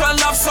 push her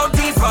love so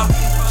deeper.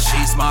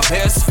 She's my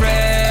best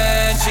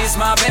friend. She's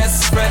my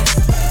best friend.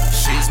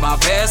 She's my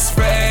best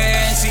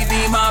friend. She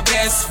be my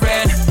best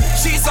friend.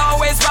 She's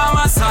always by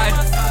my side.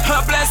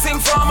 Her blessing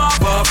from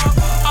above.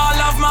 I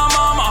love my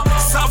mama.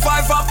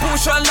 Survivor,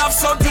 push her love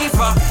so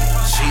deeper.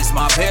 She's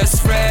my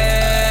best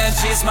friend.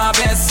 She's my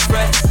best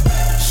friend.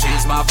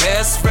 She's my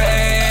best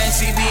friend.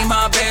 She be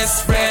my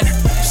best friend.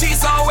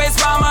 She's always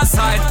by my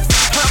side.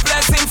 Her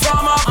blessing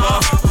from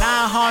above.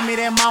 Nah, homie,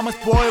 that mama's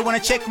boy. Wanna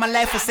check my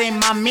life and say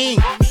mommy.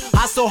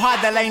 I so hard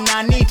that like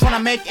Nani,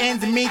 tryna make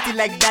ends meet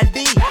like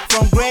daddy.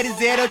 From grade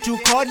 0 to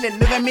college,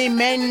 look at me,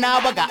 man,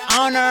 now I got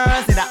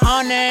honors. And the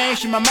honor,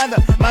 she my mother,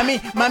 mommy.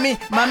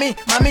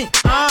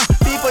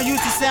 People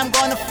used to say I'm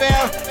gonna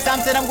fail.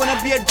 Some said I'm gonna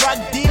be a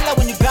drug dealer.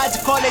 When you got to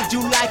college,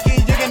 you like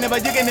it. You can never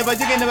get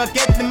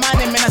the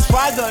money, man, I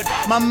struggled.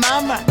 My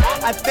mama,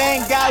 I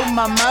thank God with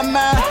my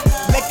mama.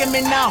 Look at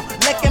me now,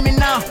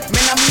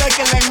 man, I'm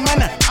looking like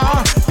money.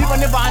 People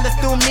never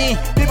understood me.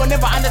 People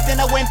never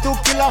understand I went through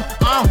killer.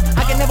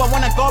 I can never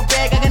wanna go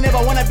back. I can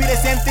never wanna be the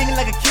same thing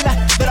like a killer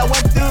that I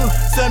went through.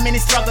 So many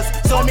struggles,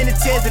 so many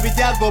tears. Every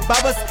day I go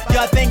bubbles.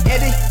 Y'all think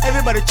Eddie?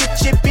 Everybody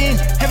chip in.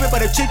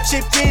 Everybody chip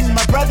in.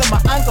 My brother,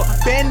 my uncle,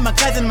 Ben, my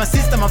cousin, my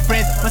sister, my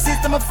friends.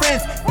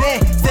 They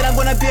said I'm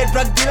gonna be a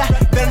drug dealer.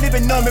 They don't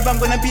even know maybe I'm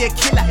gonna be a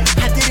killer.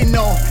 I didn't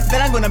know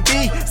that I'm gonna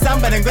be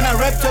somebody. I'm gonna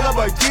rap talk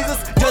about Jesus.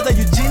 Joseph,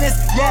 you genius.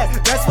 Yeah,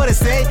 that's what they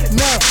say.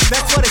 No,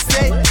 that's what they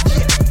say.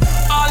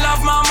 I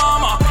love my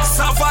mama.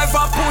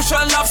 Survivor, push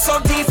her love so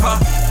deeper.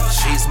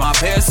 She's my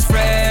best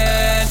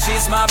friend.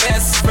 She's my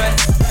best friend.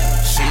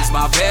 She's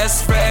my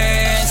best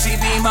friend. She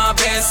be my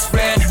best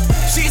friend.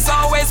 She She's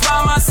always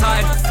by my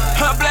side,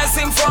 a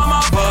blessing from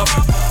above.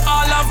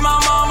 I love my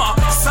mama,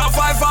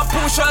 survivor,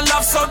 push her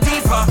love so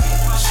deeper.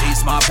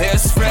 She's my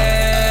best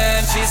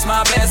friend, she's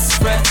my best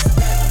friend.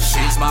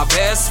 She's my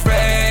best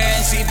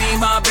friend, she be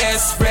my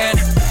best friend.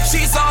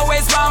 She's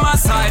always by my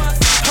side,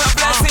 a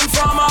blessing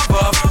from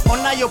above.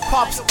 Honor your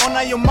pops,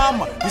 honor your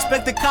mama.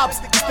 Respect the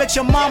cops, respect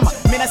your mama.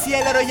 Man, I see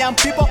a lot of young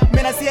people,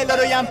 man, I see a lot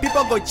of young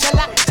people go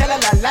chala, chala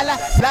la la la,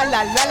 la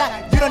la la la.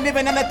 You don't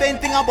even understand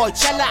anything about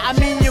chala. I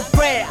mean you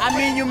pray, I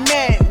mean you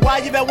mad. Why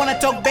you ever wanna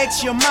talk back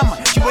to your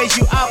mama? She raised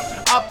you up,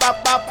 up,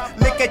 up, up.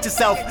 Look at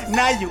yourself,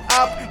 now you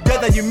up.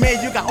 Brother, you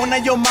made, you can honor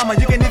your mama.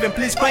 You can even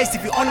please Christ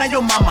if you honor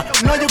your mama.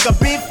 No, you got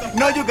beef,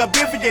 no, you got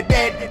beef with your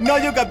dad. No,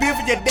 you got beef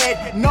with your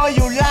dad. No,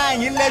 you lying,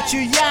 he left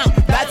you young.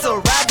 That's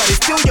alright, but it's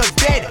still your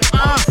dad.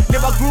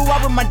 Never grew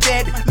up with my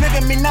dad. Look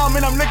at me now,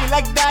 man, I'm looking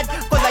like that.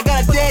 Cause I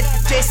got a dad,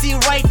 JC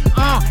right,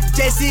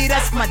 JC,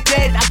 that's my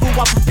dad. I grew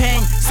up with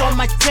pain, so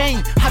much pain.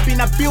 I've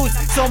been abused,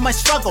 so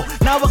much struggle.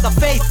 Now I got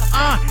faith,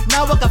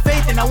 now I got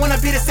faith. And I wanna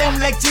be the same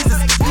like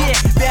Jesus. Yeah,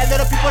 there are a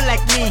lot of people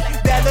like me.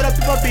 There are a lot of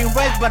people being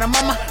raised by the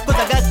mama. Cause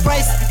I got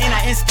Christ and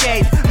I ain't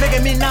scared. Look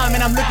at me now,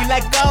 man, I'm looking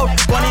like gold.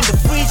 Born in the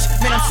fridge,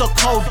 man, I'm so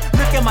cold.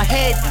 Look at my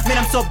head, man,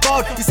 I'm so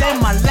bold. You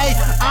saved my life,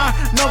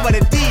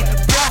 nobody did.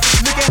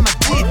 Look at my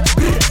teeth.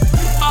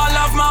 I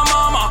love my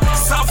mama,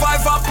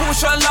 survivor,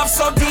 push her love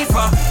so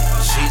deeper.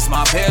 She's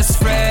my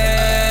best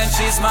friend,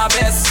 she's my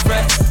best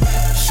friend.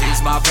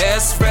 She's my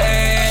best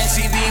friend,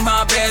 she be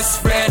my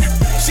best friend.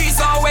 She's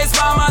always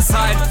by my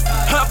side,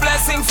 a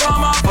blessing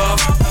from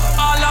above.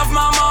 I love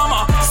my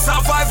mama,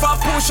 survivor,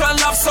 push her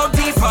love so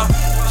deeper.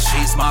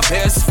 She's my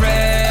best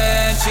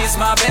friend, she's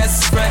my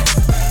best friend.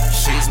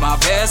 She's my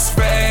best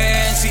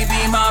friend, she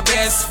be my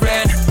best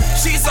friend.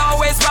 She's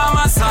always by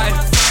my side,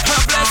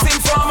 a blessing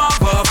from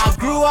above. I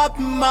grew up,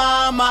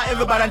 mama,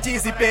 everybody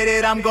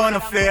anticipated I'm gonna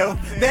fail.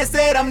 They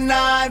said I'm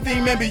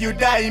nothing, maybe you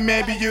die,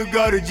 maybe you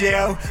go to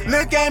jail.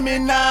 Look at me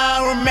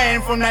now,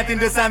 remain from nothing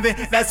to something,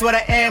 that's what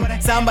I am.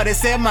 Somebody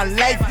saved my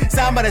life,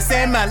 somebody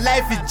saved my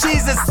life with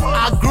Jesus.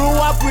 I grew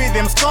up with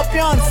them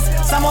scorpions,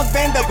 some of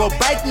them that go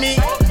bite me.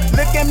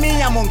 Look at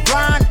me, I'm on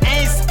ground,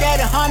 ain't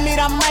scared of how me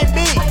that might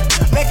be.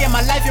 Look at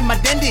my life and my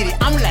identity,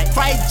 I'm like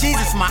Christ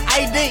Jesus, my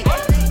ID.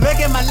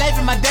 Look at my life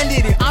and my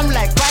identity, I'm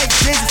like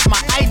Christ Jesus,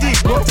 my ID.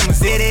 Go to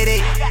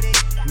Mzerere,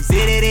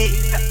 Mzerere,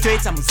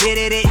 Twitter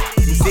Mzerere,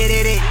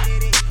 Mzerere,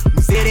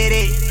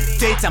 Mzerere,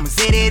 Twitter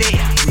Mzerere,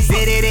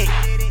 Mzerere,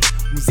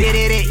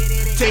 Mzerere,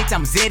 Twitter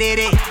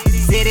Mzerere,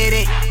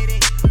 Mzerere,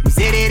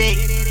 Mzerere,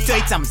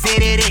 Twitter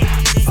Mzerere,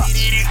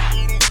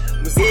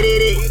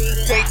 Mzerere,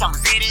 Twitter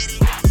Mzerere,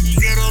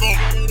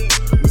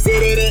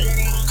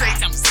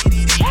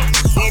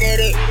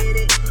 Mzerere,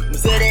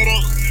 Mzerere,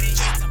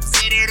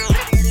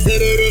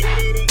 Twitter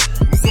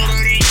Mzerere,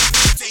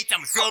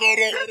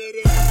 Mzerere,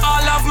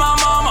 I love my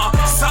mama,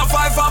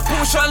 survivor,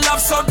 push her love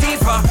so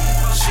deeper.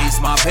 She's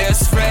my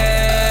best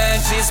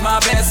friend, she's my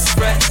best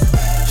friend.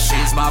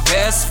 She's my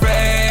best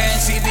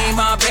friend, she be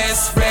my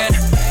best friend.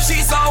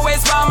 She's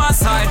always by my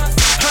side,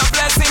 a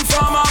blessing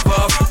from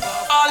above.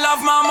 I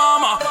love my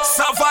mama,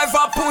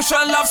 survivor, push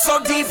her love so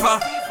deeper.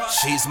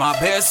 She's my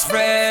best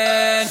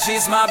friend,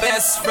 she's my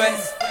best friend.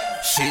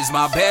 She's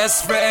my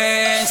best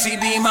friend, she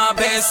be my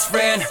best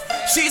friend.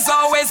 She's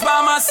always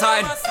by my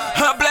side,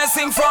 a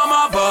blessing from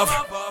above.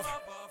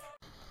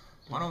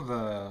 One of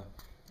the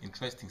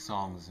interesting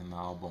songs in the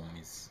album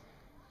is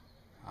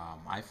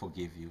I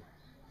Forgive You.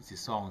 It's a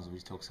song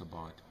which talks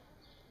about,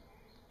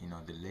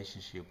 the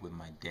relationship with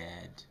my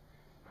dad,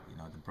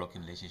 the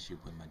broken relationship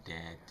with my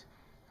dad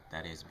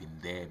that has been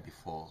there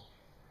before.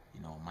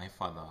 My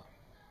father,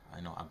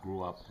 I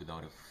grew up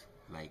without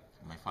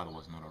my father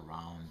was not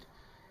around.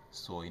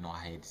 So, I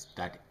had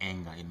that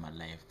anger in my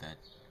life that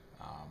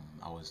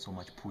I was so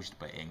much pushed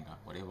by anger.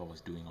 Whatever I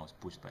was doing, I was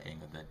pushed by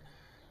anger that,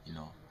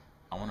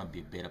 I want to be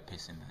a better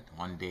person, that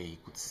one day you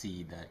could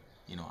see that,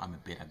 I'm a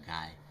better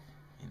guy,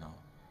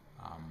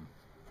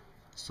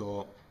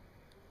 So,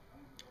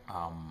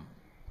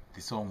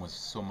 the song was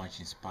so much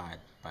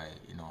inspired by,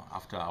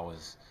 after I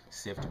was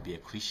saved to be a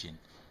Christian,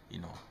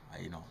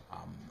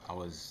 I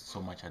was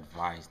so much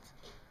advised.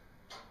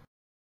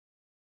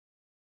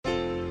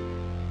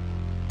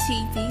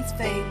 TV's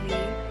baby.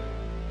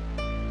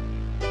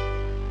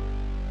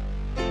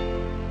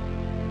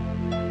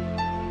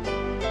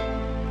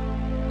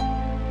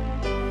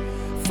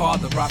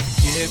 Father, I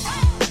forgive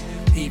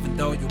you, even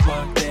though you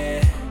weren't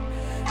there.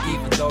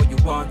 Even though you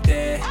weren't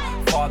there.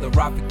 Father,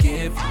 I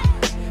forgive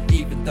you,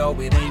 even though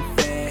it ain't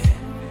fair.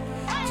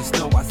 Just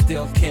know I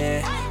still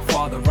care.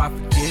 Father, I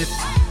forgive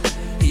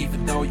you,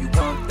 even though you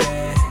weren't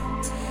there.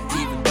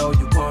 Even though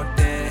you weren't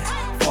there.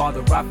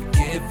 Father, I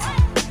forgive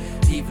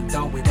you, even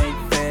though it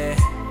ain't fair.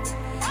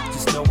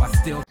 Just know I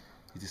still.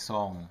 It's a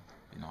song,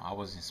 I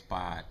was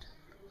inspired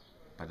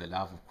by the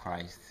love of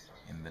Christ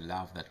and the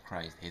love that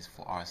Christ has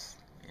for us.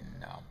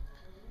 And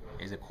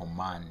as a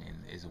command and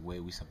as a way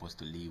we're supposed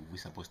to live, we're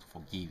supposed to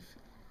forgive.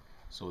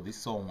 So this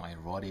song, I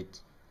wrote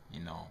it,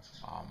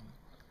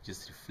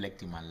 just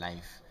reflecting my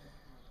life,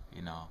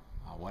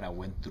 what I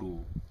went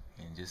through,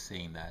 and just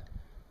saying that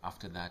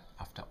after that,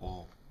 after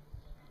all,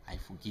 I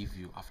forgive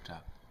you after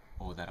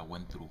all that I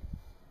went through.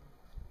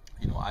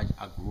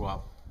 I grew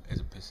up as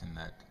a person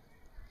that,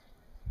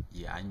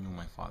 yeah, I knew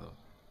my father,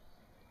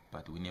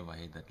 but we never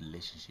had that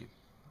relationship.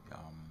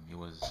 He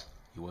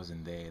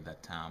wasn't there at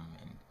that time,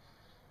 and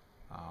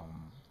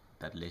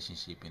that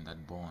relationship and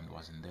that bond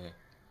wasn't there.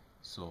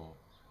 So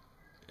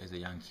as a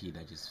young kid,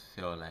 I just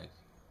felt like,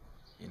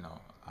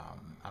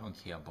 I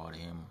don't care about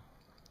him.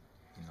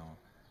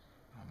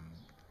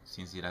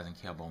 Since he doesn't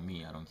care about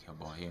me, I don't care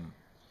about him.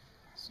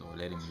 So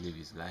let him live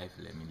his life,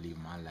 let me live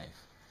my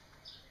life.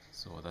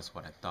 So that's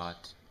what I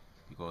thought,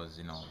 because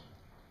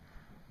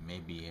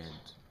maybe he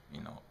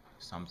had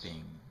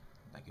something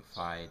like a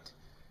fight,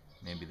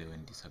 maybe they were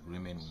in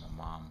disagreement with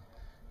my mom.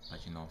 But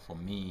for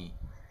me,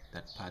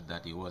 that part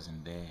that he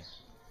wasn't there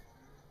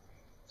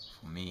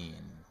for me,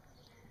 and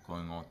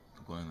going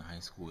to high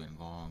school and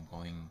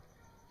going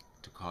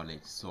to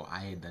college, so I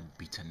had that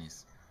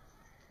bitterness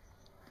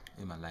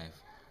in my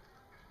life.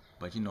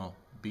 But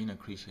being a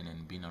Christian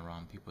and being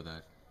around people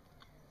that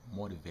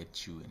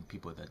motivate you and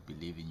people that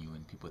believe in you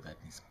and people that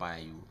inspire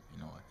you,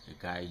 a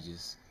guy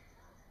just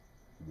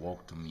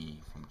walked to me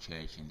from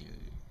church, and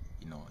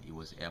he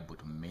was able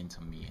to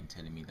mentor me and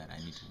telling me that I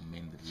need to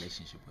mend the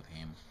relationship with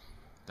him.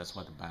 That's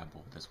what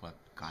that's what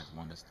God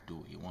wants us to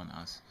do. He wants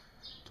us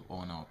to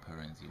honor our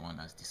parents. He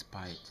wants us,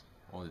 despite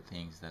all the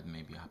things that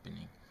may be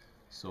happening.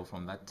 So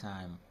from that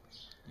time,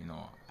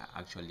 I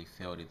actually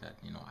felt it that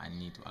I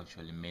need to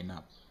actually man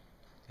up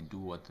and do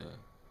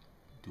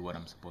what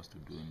I'm supposed to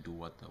do, and do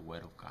what the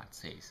Word of God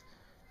says,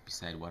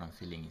 beside what I'm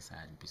feeling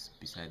inside,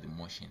 beside the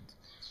emotions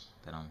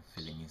that I'm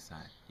feeling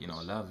inside.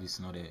 Love is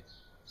not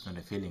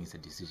a feeling; it's a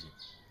decision.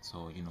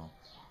 So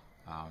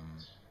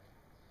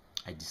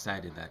I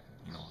decided that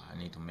I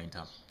need to man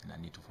up and I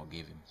need to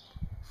forgive him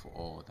for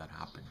all that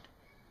happened.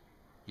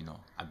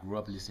 I grew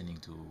up listening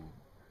to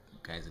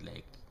guys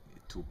like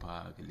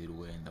Tupac, Lil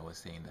Wayne, that was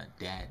saying that,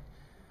 Dad,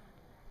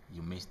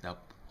 you messed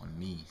up on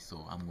me,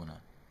 so I'm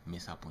gonna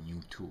mess up on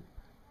you too.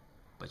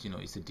 But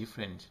it's a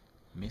different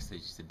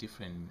message. It's a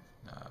different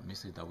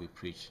message that we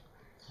preach.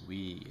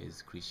 We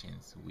as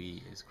Christians,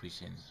 we as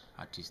Christian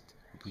artists,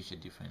 we preach a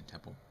different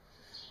type of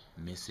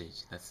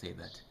message that say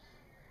that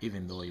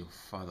even though your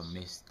father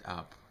messed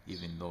up,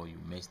 even though you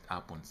messed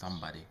up on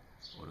somebody,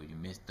 or you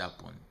messed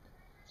up on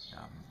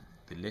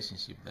the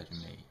relationship that you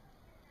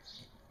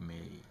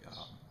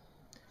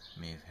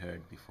may have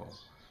heard before,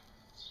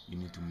 you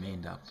need to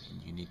mend up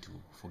and you need to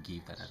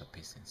forgive that other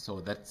person. So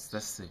that's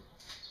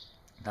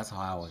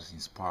how I was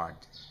inspired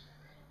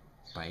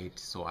by it.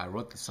 So I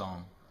wrote the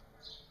song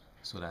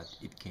so that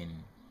it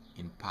can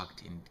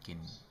impact and can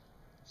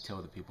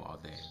tell the people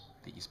out there,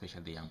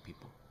 especially the young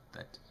people,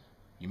 that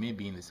you may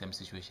be in the same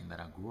situation that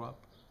I grew up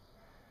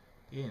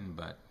in,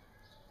 but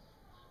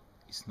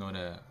it's not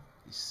a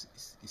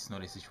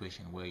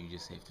situation where you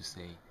just have to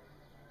say,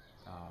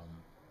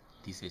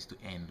 this has to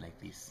end like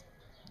this.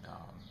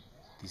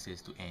 This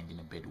has to end in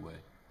a bad way.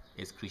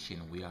 As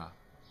Christian, we are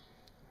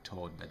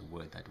taught that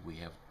word that we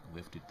have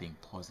to think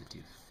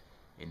positive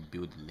and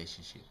build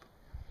relationship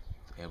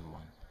with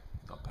everyone,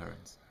 with our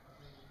parents,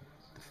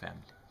 the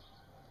family.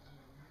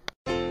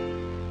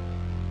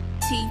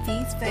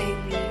 TV's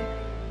baby.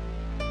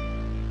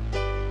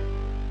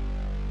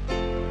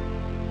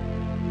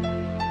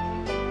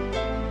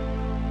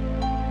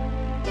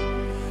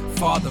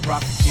 Father, I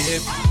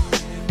forgive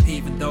you,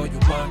 even though you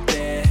weren't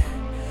there.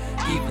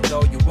 Even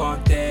though you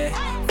weren't there.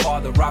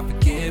 Father, I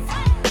forgive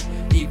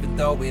you, even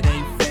though it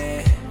ain't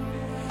fair.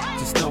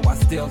 Just know I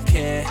still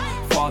care.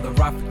 Father,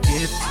 I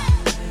forgive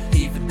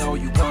you, even though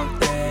you weren't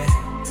there.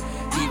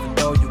 Even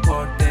though you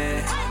weren't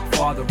there.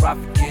 Father, I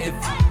forgive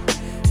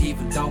you,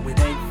 even though it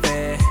ain't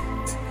fair.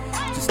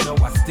 Just know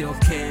I still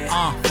care.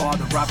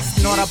 Father, I forgive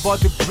you. It's not about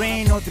the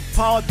brain or the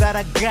power that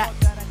I got.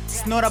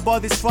 It's not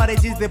about the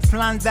strategies, the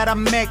plans that I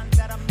make.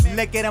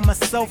 Look at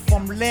myself,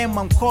 I'm lame,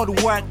 I'm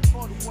cold work.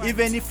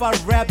 Even if I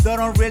rap, they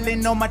don't really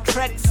know my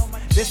tracks.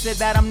 They say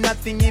that I'm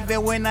nothing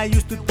even when I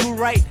used to do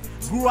right.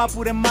 Grew up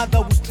with a mother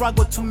who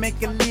struggled to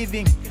make a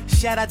living.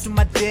 Shout out to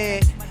my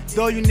dad,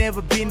 though you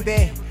never been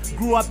there.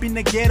 Grew up in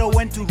the ghetto,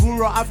 went to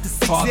rural after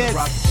 6 years. Father,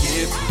 I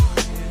forgive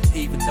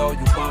you, even though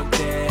you weren't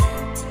there.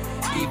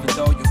 Even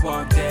though you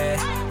weren't there.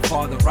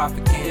 Father, I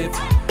forgive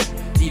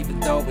you, even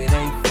though it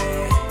ain't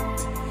fair.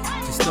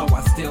 Just know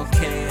I still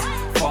care.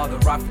 Father,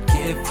 I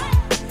forgive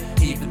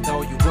you, even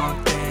though you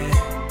weren't there.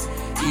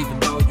 Even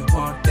though you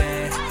weren't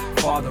there.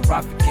 Father,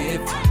 I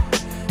forgive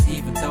you,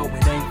 even though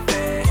it ain't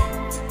fair.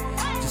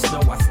 Just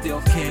know I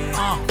still care.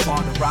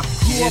 Father, I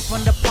forgive you. Grew up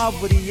under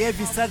poverty,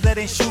 every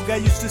Saturday sugar.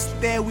 Used to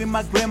stay with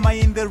my grandma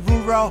in the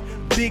rural,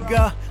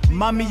 bigger.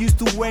 Mommy used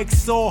to work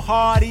so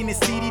hard in the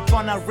city,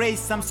 trying to raise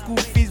some school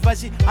fees, but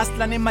she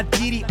hustling in my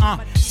ditty,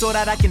 so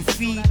that I can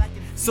feed,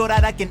 so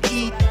that I can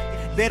eat.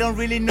 They don't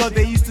really know,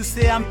 they used to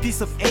say I'm piece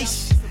of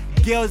ish.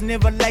 Girls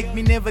never liked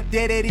me, never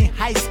dated in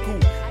high school.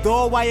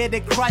 Though I had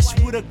a crush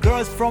with the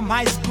girls from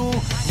high school.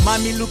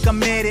 Mommy, look, I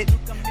made it.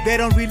 They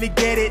don't really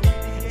get it.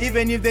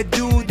 Even if they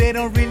do, they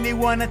don't really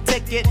wanna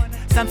take it.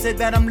 Some say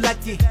that I'm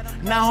lucky.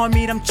 Now,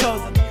 homie, I'm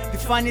chosen.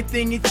 funny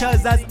thing, it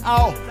chose us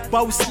out,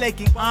 but we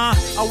slacking. I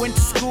went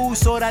to school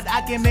so that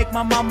I can make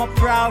my mama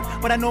proud.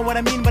 But I know what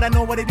I mean, but I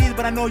know what it is,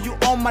 but I know you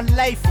all my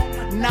life.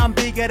 Now I'm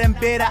bigger and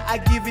better, I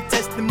give you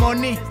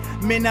testimony.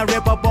 Man, I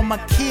rap about my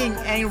king,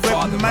 ain't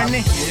rap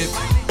money.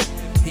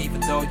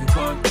 Even though you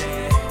weren't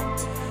there,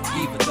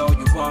 even though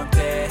you weren't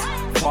there,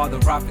 Father,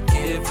 I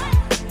forgive.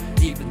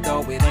 Even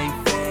though it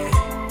ain't fair,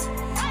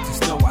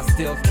 just know I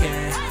still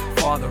care.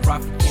 Father, I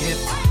forgive.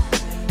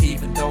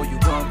 Even though you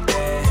weren't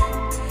there,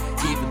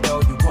 even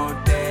though you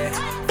weren't there,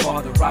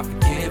 Father, I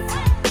forgive.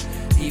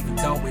 Even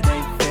though it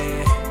ain't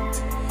fair,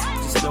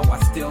 just know I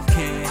still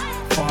care.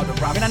 Father, I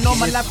forgive. And I know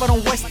my life, I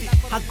don't waste it.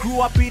 I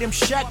grew up in them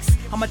shacks.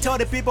 I'ma tell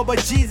the people about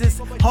Jesus.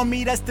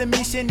 Homie, that's the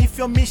mission. If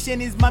your mission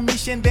is my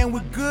mission, then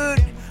we're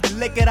good.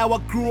 Look at how I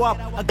grew up.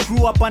 I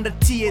grew up under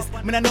tears.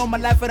 Man, I know my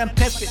life ain't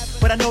perfect,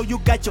 but I know you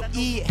got your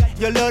ear.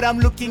 Your Lord, I'm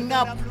looking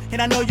up,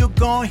 and I know you're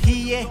gon'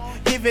 hear.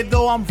 Even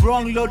though I'm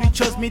wrong, Lord, you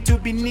chose me to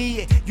be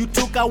near. You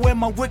took away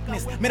my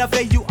weakness. Man, I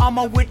feel you are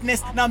my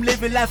witness. Now I'm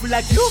living life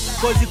like you,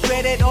 cause you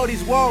created all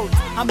these worlds.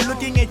 I'm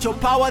looking at your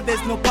power.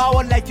 There's no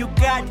power like you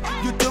got.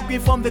 You took me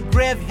from the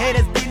grave.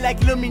 Haters be like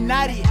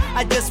Illuminati.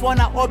 I just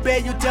wanna obey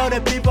you. Tell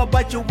the people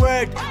about your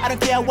word. I don't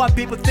care what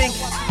people think.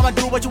 I'ma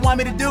do what you want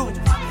me to do.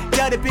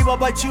 Tell the people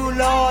about you,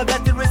 Lord.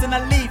 That's the reason I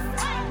live.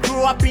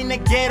 Grew up in the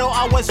ghetto,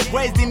 I was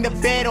raised in the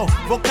battle.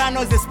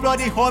 Volcanoes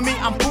exploding, homie,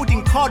 I'm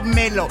putting cold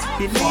mellow.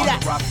 Believe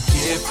that. Father, I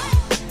forgive.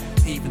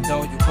 Even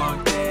though you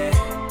weren't there,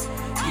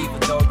 even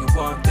though you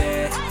weren't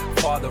there,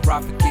 Father,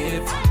 I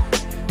forgive.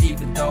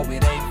 Even though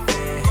it ain't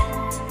fair,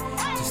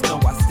 just know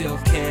I still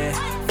care.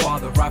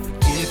 Father, I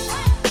forgive.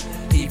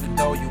 Even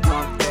though you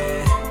weren't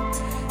there,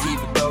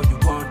 even though you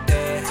weren't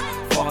there,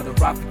 Father,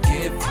 I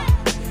forgive.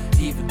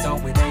 Even though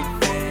it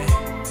ain't fair,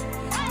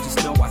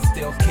 just know I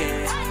still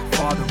care.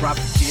 Father, I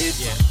forgive.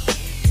 Yeah,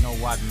 you know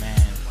what,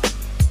 man?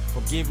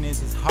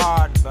 Forgiveness is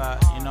hard,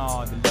 but you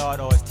know, the Lord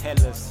always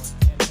tells us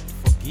to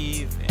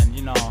forgive, and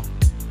you know,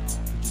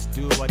 just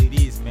do what it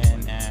is,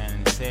 man,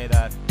 and say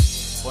that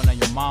honor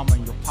your mama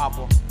and your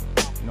papa.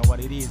 You know what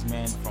it is,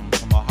 man, from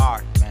our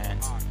heart, man.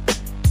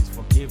 It's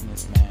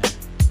forgiveness, man.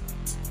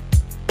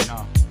 You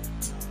know.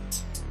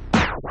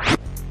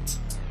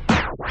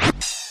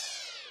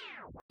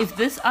 If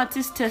this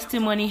artist's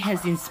testimony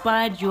has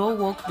inspired your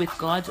walk with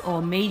God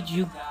or made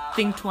you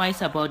think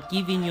twice about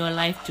giving your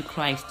life to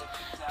Christ,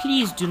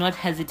 please do not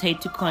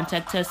hesitate to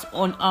contact us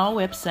on our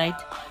website,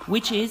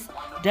 which is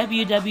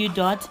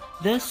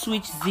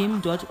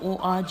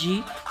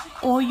www.theswitchzim.org,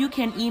 or you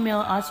can email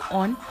us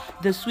on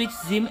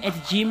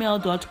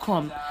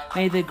theswitchzim@gmail.com.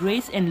 May the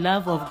grace and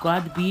love of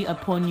God be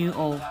upon you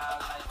all.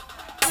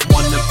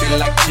 Wanna be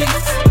like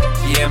Jesus,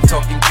 yeah, I'm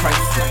talking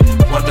Christ.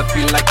 Wanna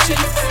be like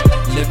Jesus,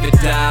 live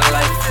it down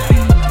life.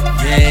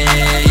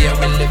 Yeah,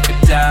 we live it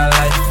down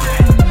life.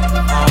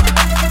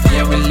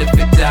 Yeah, we live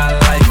it down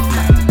life.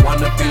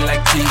 Wanna be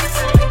like Jesus,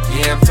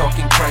 yeah, I'm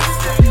talking Christ.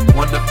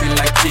 Wanna be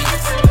like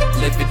Jesus,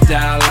 live it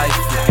down life.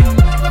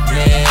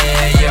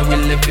 Yeah, we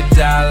live it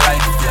down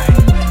life.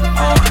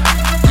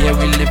 Yeah,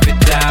 we live it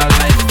down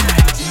life.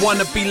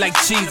 Wanna be like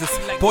Jesus,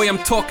 boy, I'm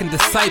talking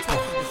disciple.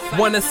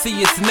 Wanna see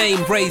his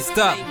name raised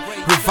up,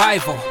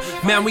 revival.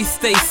 Man, we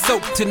stay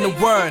soaked in the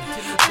word,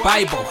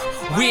 Bible.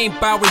 We ain't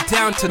bowing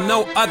down to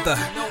no other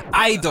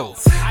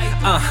idols.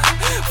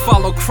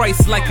 Follow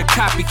Christ like a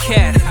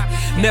copycat.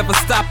 Never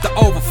stop the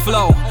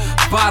overflow,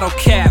 bottle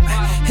cap.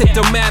 It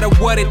don't matter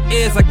what it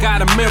is, I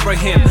gotta mirror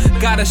him.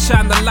 Gotta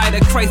shine the light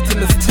of Christ in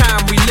this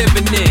time we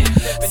living in.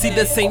 See,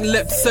 this ain't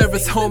lip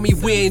service, homie,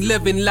 we ain't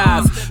living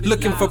lies.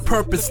 Looking for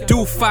purpose,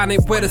 do find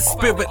it where the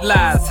spirit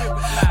lies.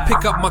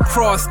 Pick up my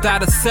cross, die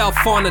to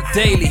self on a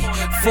daily.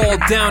 Fall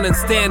down and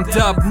stand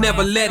up,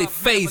 never let it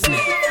faze me.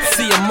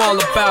 See, I'm all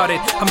about it,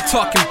 I'm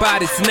talking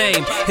about his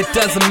name. It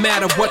doesn't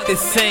matter what they're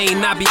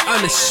saying, I be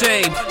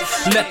unashamed.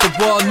 Let the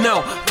world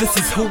know, this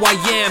is who I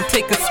am.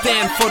 Take a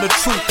stand for the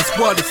truth, this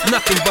world is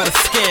nothing but a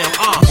scam.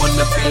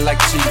 Wanna be like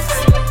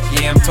Jesus,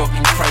 yeah, I'm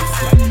talking Christ.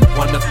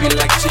 Wanna be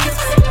like Jesus,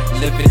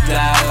 live it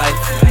down life.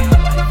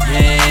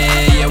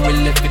 Yeah, we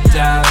live it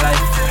down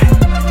life.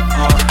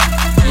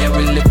 Yeah,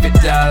 we live it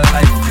down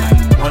life.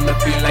 Wanna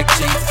be like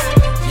Jesus,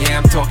 yeah,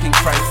 I'm talking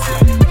Christ.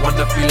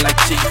 Wanna be like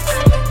Jesus,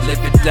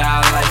 live it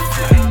down life.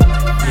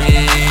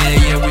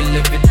 Yeah, we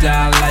live it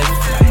down life.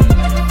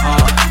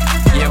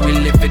 Yeah, we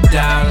live it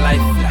down